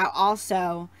figure out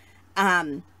also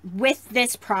with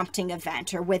this prompting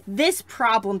event or with this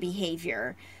problem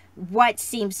behavior, what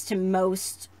seems to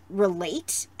most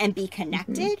relate and be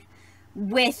connected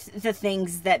with the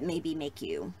things that maybe make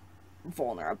you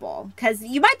vulnerable. Because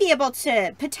you might be able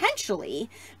to potentially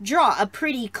draw a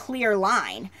pretty clear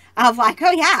line of like,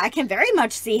 oh yeah, I can very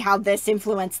much see how this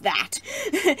influenced that.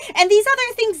 And these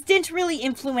other things didn't really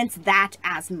influence that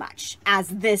as much as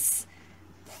this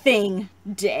thing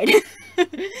did.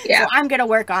 Yeah. So I'm going to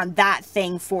work on that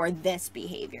thing for this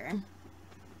behavior.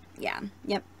 Yeah.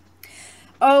 Yep.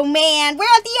 Oh man, we're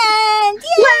at the end.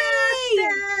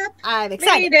 Yay! I'm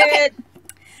excited. Made it.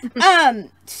 Okay.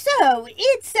 So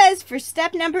it says for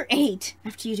step number 8,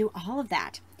 after you do all of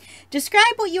that,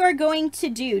 describe what you are going to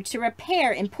do to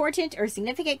repair important or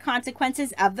significant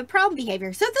consequences of the problem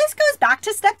behavior. So this goes back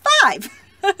to step 5.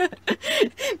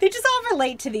 They just all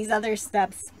relate to these other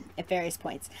steps at various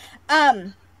points.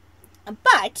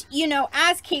 But, you know,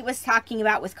 as Kate was talking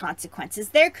about with consequences,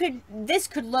 this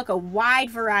could look a wide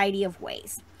variety of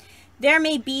ways. There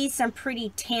may be some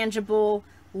pretty tangible,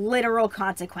 literal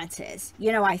consequences.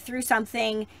 You know, I threw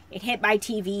something, it hit my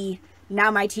TV,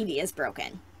 now my TV is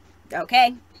broken.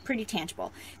 Okay? Pretty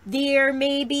tangible. There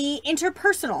may be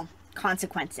interpersonal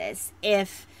consequences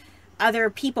if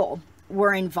other people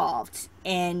were involved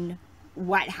in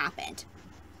what happened.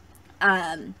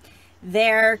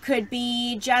 There could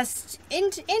be just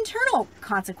internal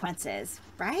consequences,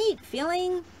 right?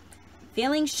 Feeling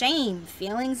shame,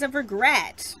 feelings of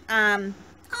regret,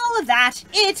 all of that.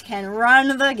 It can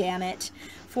run the gamut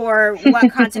for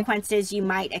what consequences you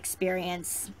might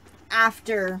experience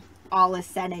after all is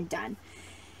said and done.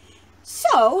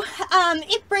 So,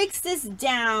 it breaks this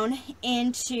down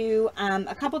into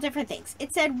a couple different things.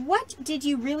 It said, what did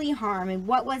you really harm and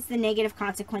what was the negative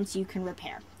consequence you can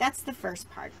repair? That's the first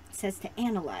part. It says to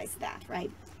analyze that,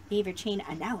 right? Behavior chain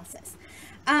analysis.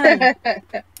 I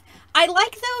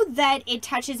like, though, that it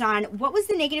touches on what was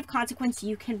the negative consequence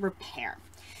you can repair.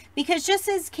 Because just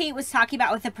as Kate was talking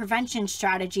about with the prevention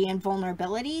strategy and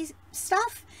vulnerability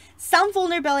stuff, some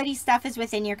vulnerability stuff is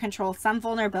within your control. Some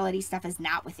vulnerability stuff is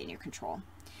not within your control.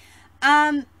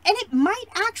 And it might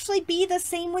actually be the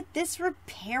same with this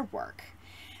repair work.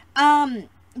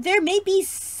 There may be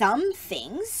some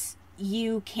things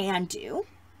you can do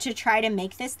to try to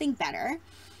make this thing better.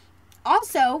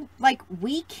 Also, like,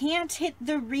 we can't hit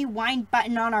the rewind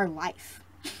button on our life.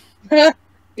 Yep.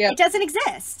 It doesn't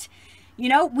exist. You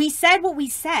know, we said what we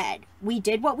said. We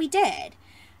did what we did.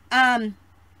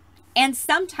 And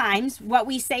sometimes what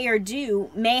we say or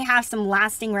do may have some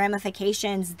lasting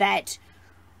ramifications that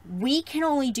we can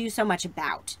only do so much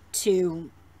about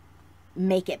to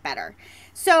make it better.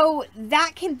 So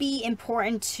that can be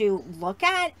important to look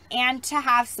at and to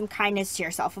have some kindness to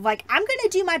yourself of like, I'm going to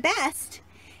do my best.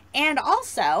 And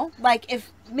also, like,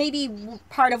 if maybe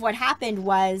part of what happened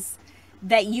was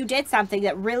that you did something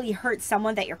that really hurt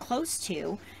someone that you're close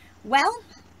to, well,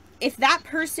 if that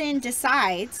person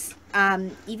decides,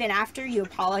 even after you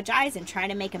apologize and try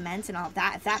to make amends and all of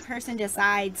that, if that person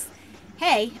decides,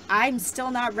 hey, I'm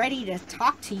still not ready to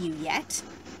talk to you yet,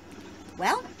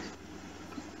 well,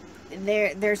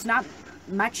 there's not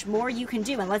much more you can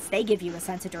do unless they give you a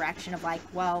sense of direction of like,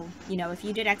 well, you know, if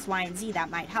you did X, Y, and Z, that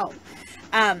might help.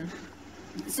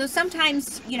 So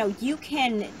sometimes, you know, you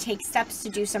can take steps to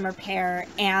do some repair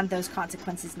and those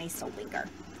consequences may still linger,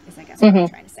 is I guess what I'm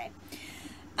trying to say.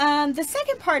 The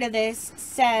second part of this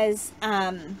says,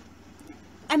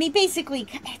 I mean, basically,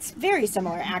 it's very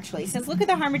similar, actually. It says, look at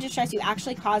the harm or distress you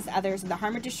actually caused others and the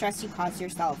harm or distress you caused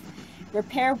yourself.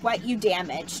 Repair what you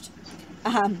damaged.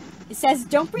 It says,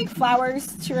 don't break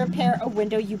flowers to repair a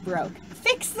window you broke.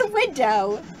 Fix the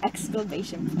window!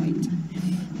 Exclamation point.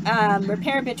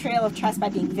 Repair betrayal of trust by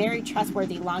being very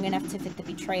trustworthy long enough to fit the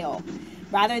betrayal,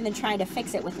 rather than trying to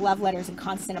fix it with love letters and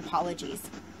constant apologies.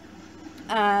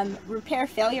 Repair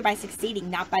failure by succeeding,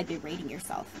 not by berating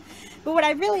yourself. But what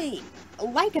I really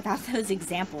like about those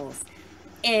examples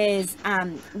is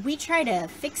we try to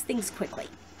fix things quickly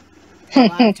a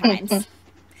lot of times, at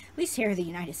least here in the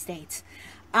United States.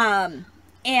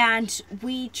 And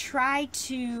we try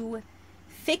to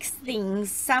fix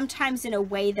things sometimes in a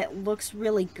way that looks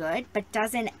really good, but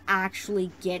doesn't actually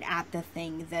get at the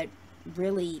thing that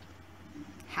really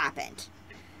happened.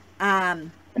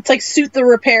 It's like suit the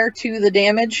repair to the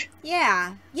damage.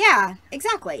 Yeah,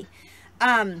 exactly.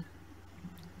 And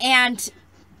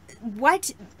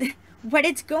what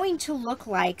it's going to look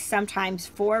like sometimes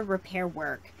for repair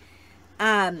work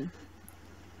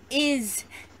is,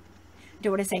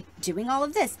 don't want to say doing all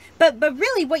of this, but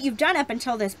really what you've done up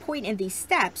until this point in these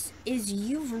steps is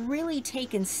you've really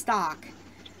taken stock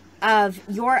of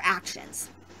your actions.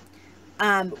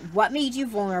 what made you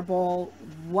vulnerable,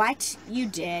 what you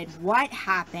did, what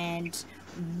happened,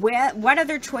 what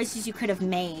other choices you could have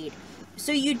made.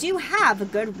 So you do have a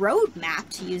good roadmap,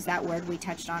 to use that word we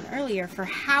touched on earlier, for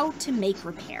how to make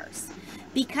repairs.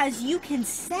 Because you can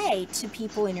say to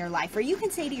people in your life, or you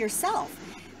can say to yourself,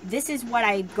 this is what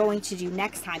I'm going to do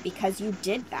next time, because you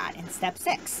did that in step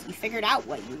 6. You figured out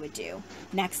what you would do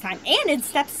next time. And in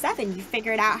step 7, you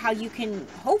figured out how you can,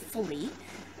 hopefully,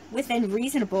 within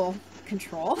reasonable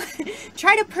control,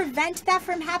 try to prevent that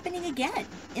from happening again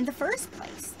in the first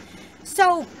place.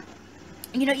 So,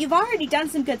 you know, you've already done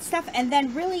some good stuff, and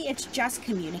then really it's just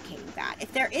communicating that.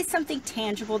 If there is something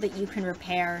tangible that you can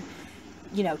repair,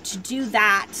 you know, to do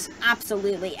that,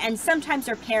 absolutely. And sometimes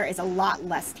repair is a lot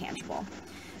less tangible.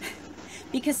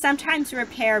 Because sometimes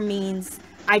repair means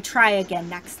I try again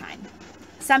next time.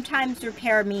 Sometimes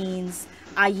repair means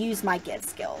I use my gift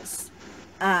skills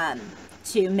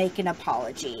to make an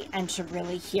apology and to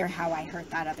really hear how I hurt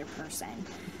that other person.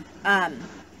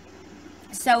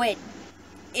 So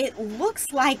it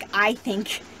looks like, I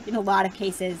think, in a lot of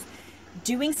cases,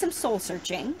 doing some soul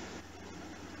searching,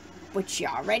 which you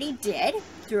already did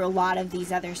through a lot of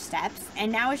these other steps,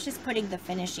 and now it's just putting the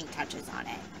finishing touches on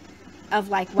it. Of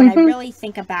like, when I really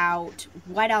think about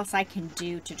what else I can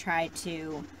do to try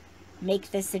to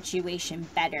make this situation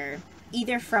better,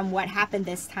 either from what happened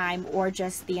this time or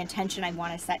just the intention I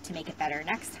want to set to make it better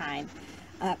next time,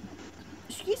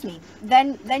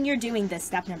 then you're doing this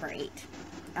step number 8,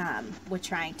 with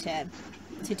trying to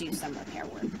do some repair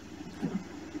work.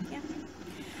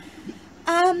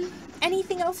 Yeah.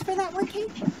 Anything else for that one, Kate?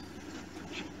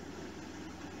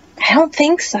 I don't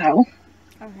think so.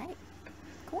 All right.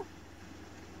 Cool.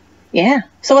 Yeah.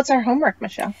 So what's our homework,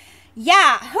 Michelle?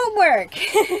 Yeah, homework.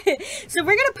 So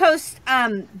we're going to post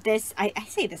this. I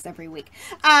say this every week.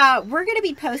 We're going to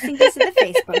be posting this in the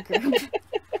Facebook group.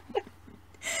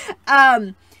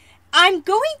 I'm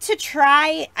going to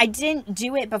try, I didn't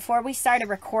do it before we started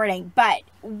recording, but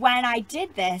when I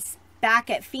did this back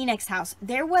at Phoenix House,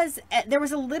 there was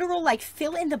a literal like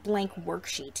fill in the blank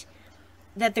worksheet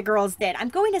that the girls did. I'm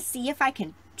going to see if I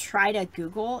can try to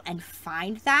Google and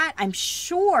find that. I'm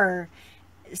sure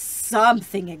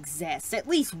something exists, at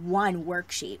least one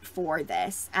worksheet for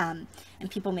this. And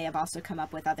people may have also come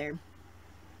up with other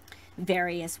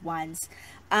various ones.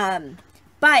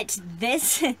 But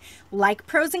this, like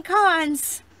pros and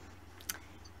cons,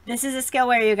 this is a skill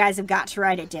where you guys have got to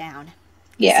write it down.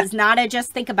 Yeah. This is not a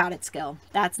just think about it skill.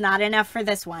 That's not enough for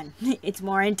this one. It's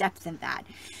more in depth than that.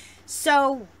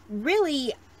 So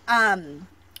really,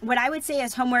 what I would say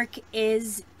as homework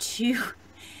is to,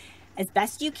 as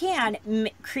best you can,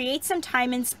 create some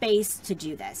time and space to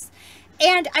do this.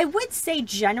 And I would say,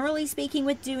 generally speaking,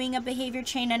 with doing a behavior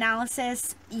chain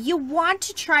analysis, you want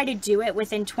to try to do it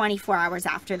within 24 hours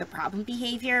after the problem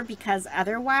behavior, because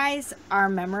otherwise our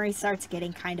memory starts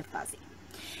getting kind of fuzzy.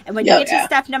 And when you get to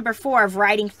step number 4 of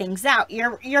writing things out,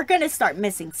 you're going to start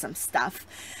missing some stuff.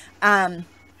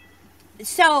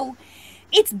 So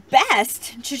it's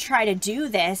best to try to do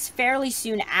this fairly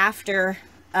soon after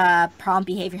problem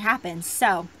behavior happens.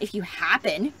 So if you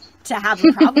happen to have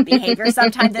a problem behavior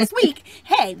sometime this week,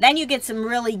 hey, then you get some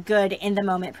really good in the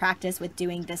moment practice with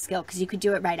doing this skill, because you could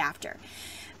do it right after.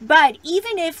 But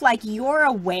even if like you're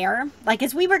aware, like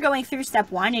as we were going through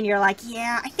step 1 and you're like,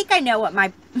 yeah, I think I know what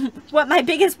my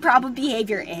biggest problem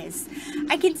behavior is.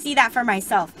 I can see that for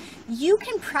myself. You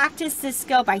can practice this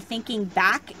skill by thinking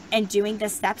back and doing the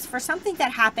steps for something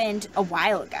that happened a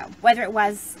while ago, whether it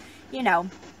was, you know,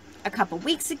 a couple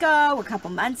weeks ago, a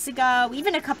couple months ago,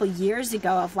 even a couple years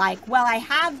ago, of like, well, I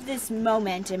have this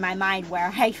moment in my mind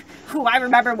where I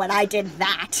remember when I did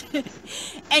that.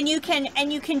 and you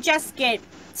can just get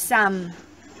some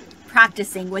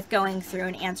practicing with going through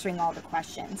and answering all the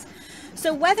questions.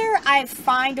 So whether I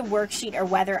find a worksheet or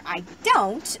whether I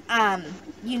don't,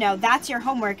 you know, that's your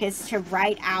homework, is to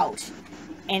write out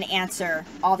and answer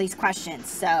all these questions.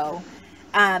 So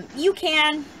you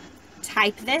can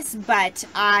type this, but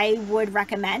I would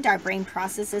recommend, our brain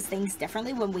processes things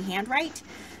differently when we handwrite.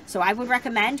 So I would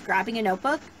recommend grabbing a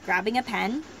notebook, grabbing a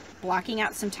pen, blocking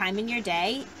out some time in your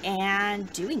day,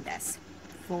 and doing this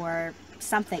for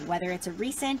something, whether it's a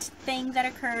recent thing that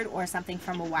occurred or something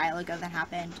from a while ago that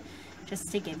happened,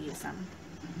 just to give you some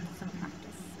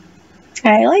practice.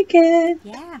 I like it.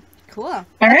 Yeah, cool. All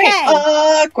right,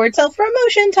 awkward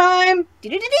self-promotion time.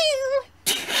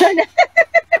 Do-do-do-do.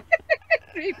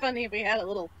 It'd be funny if we had a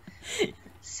little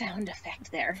sound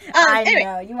effect there. I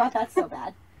know, you want that so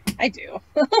bad. I do.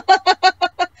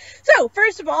 So,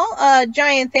 first of all,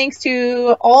 giant thanks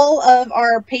to all of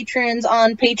our patrons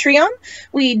on Patreon.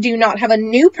 We do not have a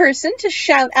new person to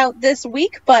shout out this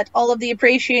week, but all of the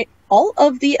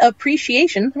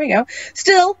appreciation, there we go,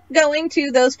 still going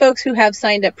to those folks who have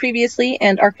signed up previously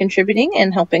and are contributing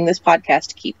and helping this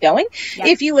podcast keep going. Yep.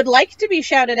 If you would like to be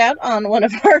shouted out on one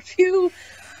of our few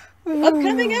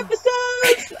upcoming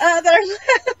episodes that are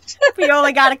left. We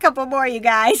only got a couple more, you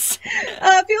guys.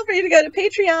 Feel free to go to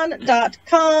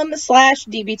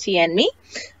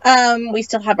patreon.com/dbtandme. We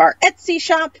still have our Etsy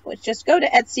shop, which just go to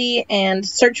Etsy and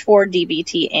search for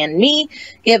DBT and Me.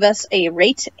 Give us a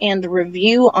rate and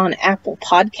review on Apple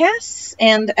Podcasts.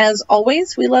 And as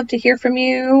always, we love to hear from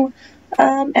you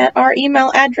at our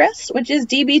email address, which is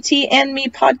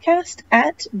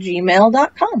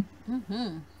dbtandmepodcast@gmail.com.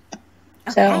 Mm-hmm.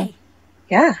 Okay. So,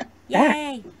 yeah.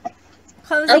 Yay.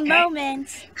 Closing moment.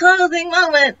 Closing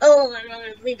moment. Oh,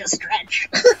 I need to stretch.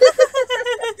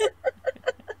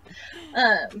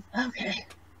 Okay.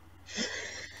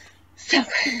 So,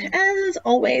 as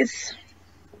always,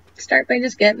 start by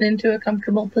just getting into a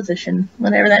comfortable position,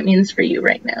 whatever that means for you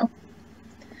right now.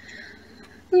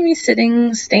 Maybe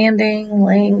sitting, standing,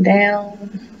 laying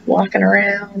down, walking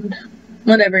around,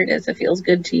 whatever it is that feels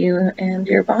good to you and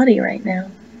your body right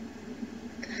now.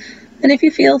 And if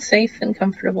you feel safe and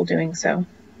comfortable doing so,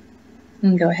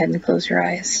 then go ahead and close your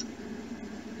eyes.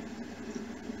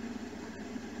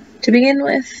 To begin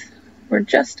with, we're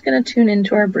just going to tune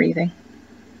into our breathing.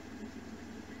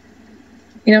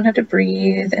 You don't have to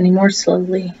breathe any more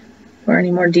slowly or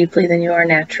any more deeply than you are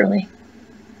naturally.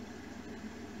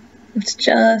 It's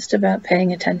just about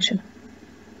paying attention.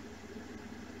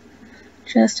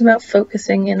 Just about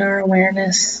focusing in our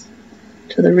awareness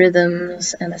to the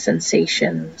rhythms and the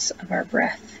sensations of our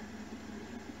breath.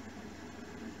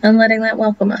 And letting that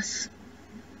welcome us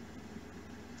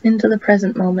into the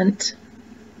present moment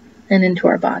and into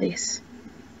our bodies.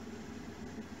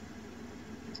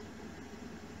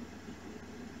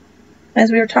 As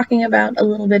we were talking about a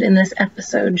little bit in this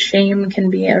episode, shame can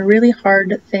be a really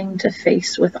hard thing to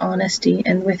face with honesty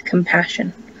and with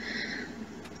compassion.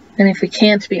 And if we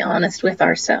can't be honest with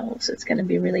ourselves, it's going to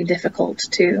be really difficult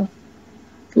to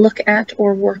look at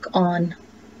or work on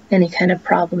any kind of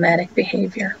problematic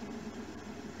behavior.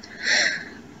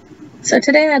 So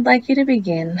today I'd like you to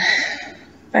begin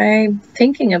by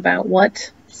thinking about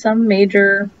what some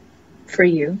major, for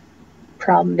you,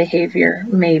 problem behavior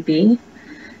may be,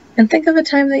 and think of a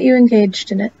time that you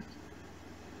engaged in it.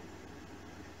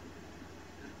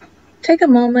 Take a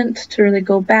moment to really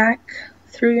go back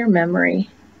through your memory,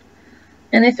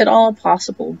 and if at all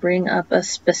possible, bring up a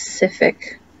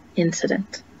specific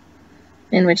incident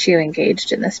in which you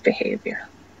engaged in this behavior.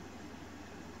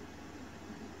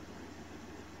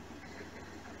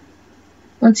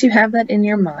 Once you have that in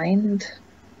your mind,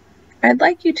 I'd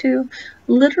like you to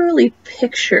literally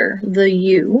picture the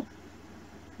you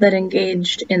that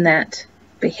engaged in that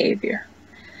behavior.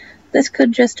 This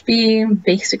could just be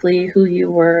basically who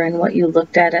you were and what you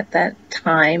looked at that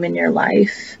time in your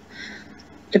life.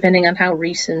 Depending on how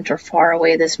recent or far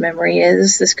away this memory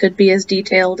is, this could be as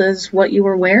detailed as what you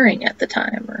were wearing at the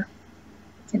time, or,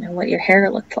 what your hair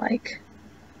looked like.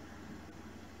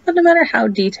 But no matter how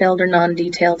detailed or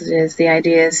non-detailed it is, the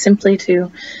idea is simply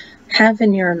to have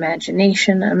in your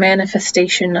imagination a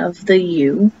manifestation of the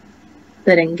you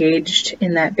that engaged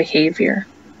in that behavior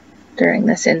during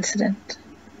this incident.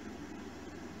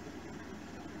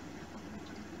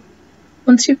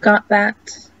 Once you've got that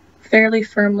fairly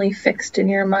firmly fixed in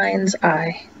your mind's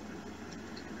eye,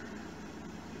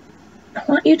 I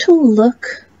want you to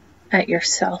look at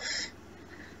yourself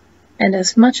and,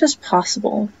 as much as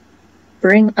possible,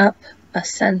 bring up a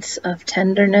sense of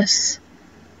tenderness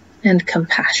and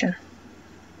compassion.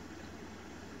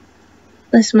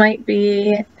 This might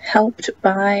be helped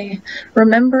by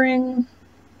remembering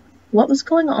what was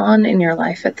going on in your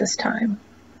life at this time.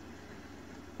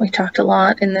 We talked a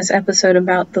lot in this episode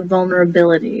about the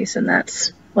vulnerabilities, and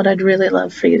that's what I'd really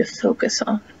love for you to focus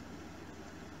on.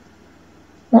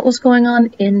 What was going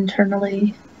on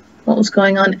internally? What was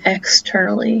going on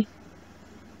externally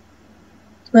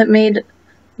that made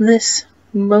this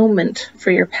moment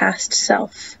for your past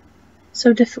self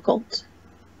so difficult?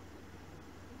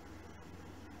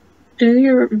 Do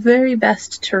your very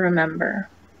best to remember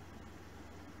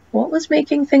what was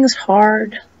making things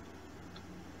hard.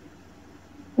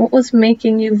 What was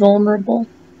making you vulnerable?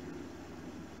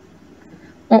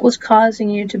 What was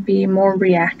causing you to be more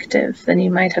reactive than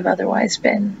you might have otherwise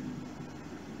been?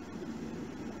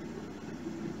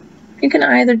 You can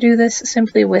either do this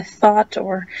simply with thought,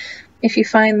 or If you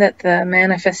find that the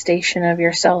manifestation of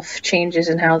yourself changes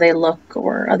in how they look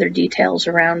or other details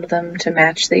around them to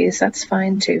match these, that's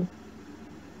fine too.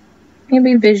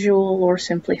 Maybe visual or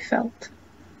simply felt.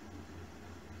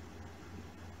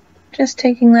 Just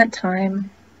taking that time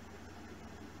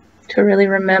to really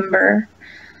remember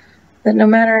that no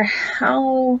matter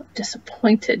how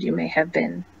disappointed you may have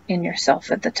been in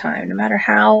yourself at the time, no matter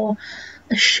how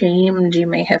ashamed you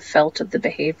may have felt of the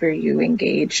behavior you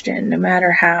engaged in, no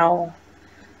matter how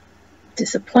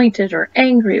disappointed or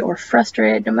angry or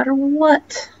frustrated, no matter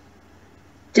what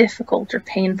difficult or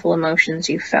painful emotions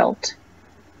you felt,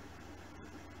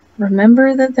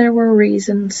 remember that there were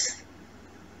reasons.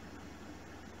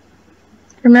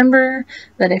 Remember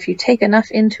that if you take enough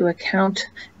into account,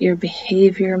 your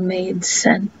behavior made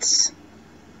sense.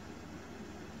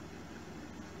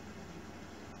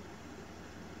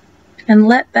 And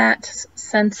let that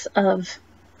sense of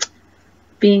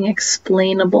being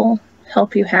explainable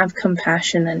help you have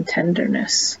compassion and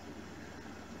tenderness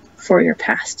for your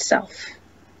past self.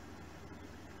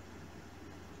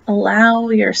 Allow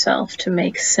yourself to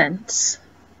make sense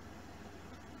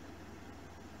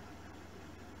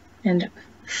and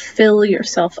fill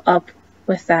yourself up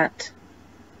with that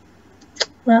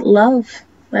love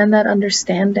and that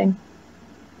understanding.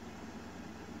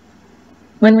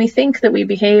 When we think that we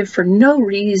behave for no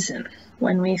reason,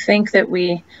 when we think that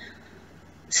we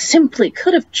simply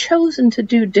could have chosen to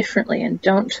do differently and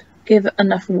don't give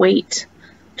enough weight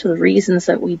to the reasons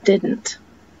that we didn't,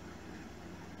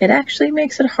 it actually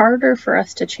makes it harder for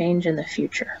us to change in the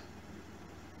future.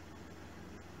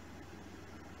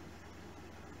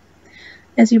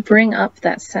 As you bring up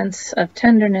that sense of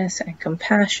tenderness and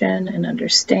compassion and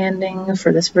understanding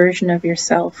for this version of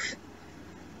yourself,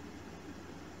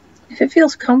 if it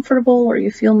feels comfortable or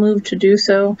you feel moved to do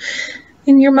so,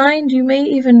 in your mind you may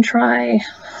even try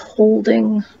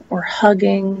holding or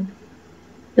hugging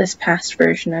this past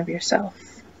version of yourself,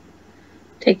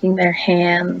 taking their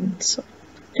hands,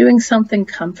 doing something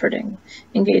comforting,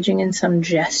 engaging in some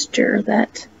gesture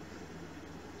that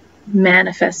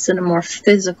manifests in a more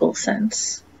physical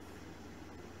sense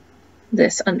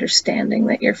this understanding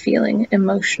that you're feeling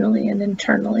emotionally and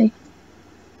internally.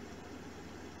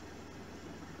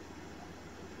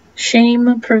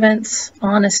 Shame prevents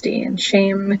honesty, and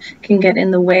shame can get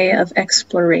in the way of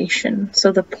exploration.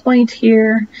 So the point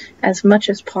here, as much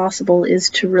as possible, is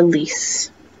to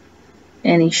release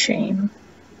any shame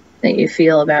that you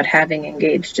feel about having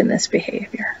engaged in this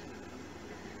behavior.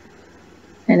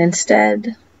 And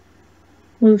instead,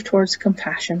 move towards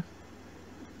compassion.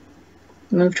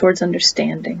 Move towards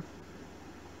understanding.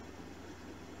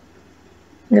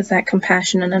 Because that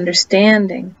compassion and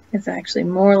understanding is actually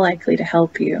more likely to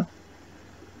help you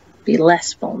be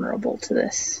less vulnerable to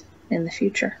this in the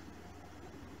future.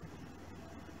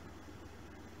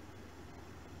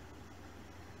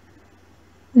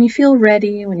 When you feel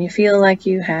ready, when you feel like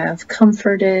you have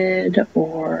comforted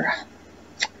or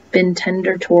been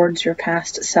tender towards your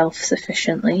past self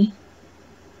sufficiently,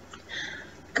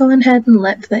 go ahead and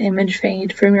let the image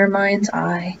fade from your mind's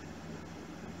eye.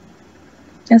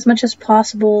 As much as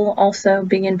possible, also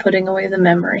begin putting away the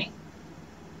memory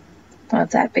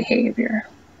of that behavior,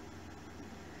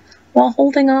 while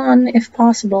holding on, if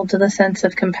possible, to the sense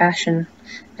of compassion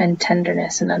and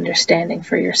tenderness and understanding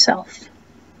for yourself.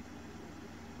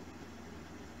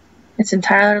 It's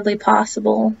entirely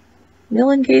possible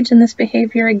you'll engage in this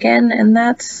behavior again, and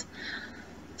that's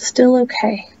still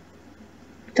okay.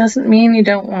 It doesn't mean you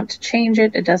don't want to change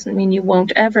it. It doesn't mean you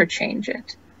won't ever change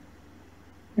it.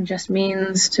 It just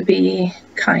means to be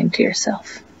kind to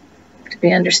yourself, to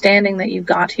be understanding that you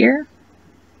got here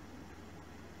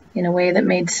in a way that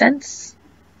made sense,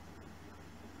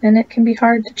 and it can be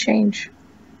hard to change.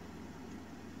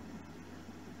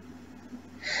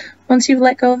 Once you've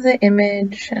let go of the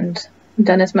image and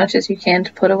done as much as you can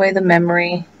to put away the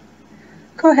memory,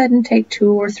 go ahead and take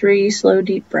 2 or 3 slow,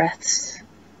 deep breaths.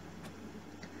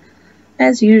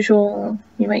 As usual,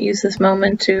 you might use this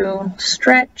moment to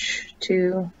stretch,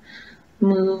 to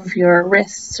move your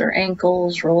wrists or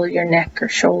ankles, roll your neck or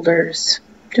shoulders.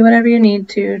 Do whatever you need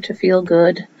to feel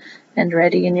good and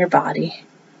ready in your body.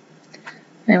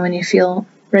 And when you feel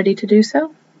ready to do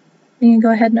so, you can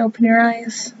go ahead and open your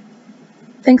eyes.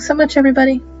 Thanks so much,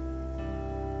 everybody.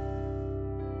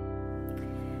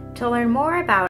 To learn more about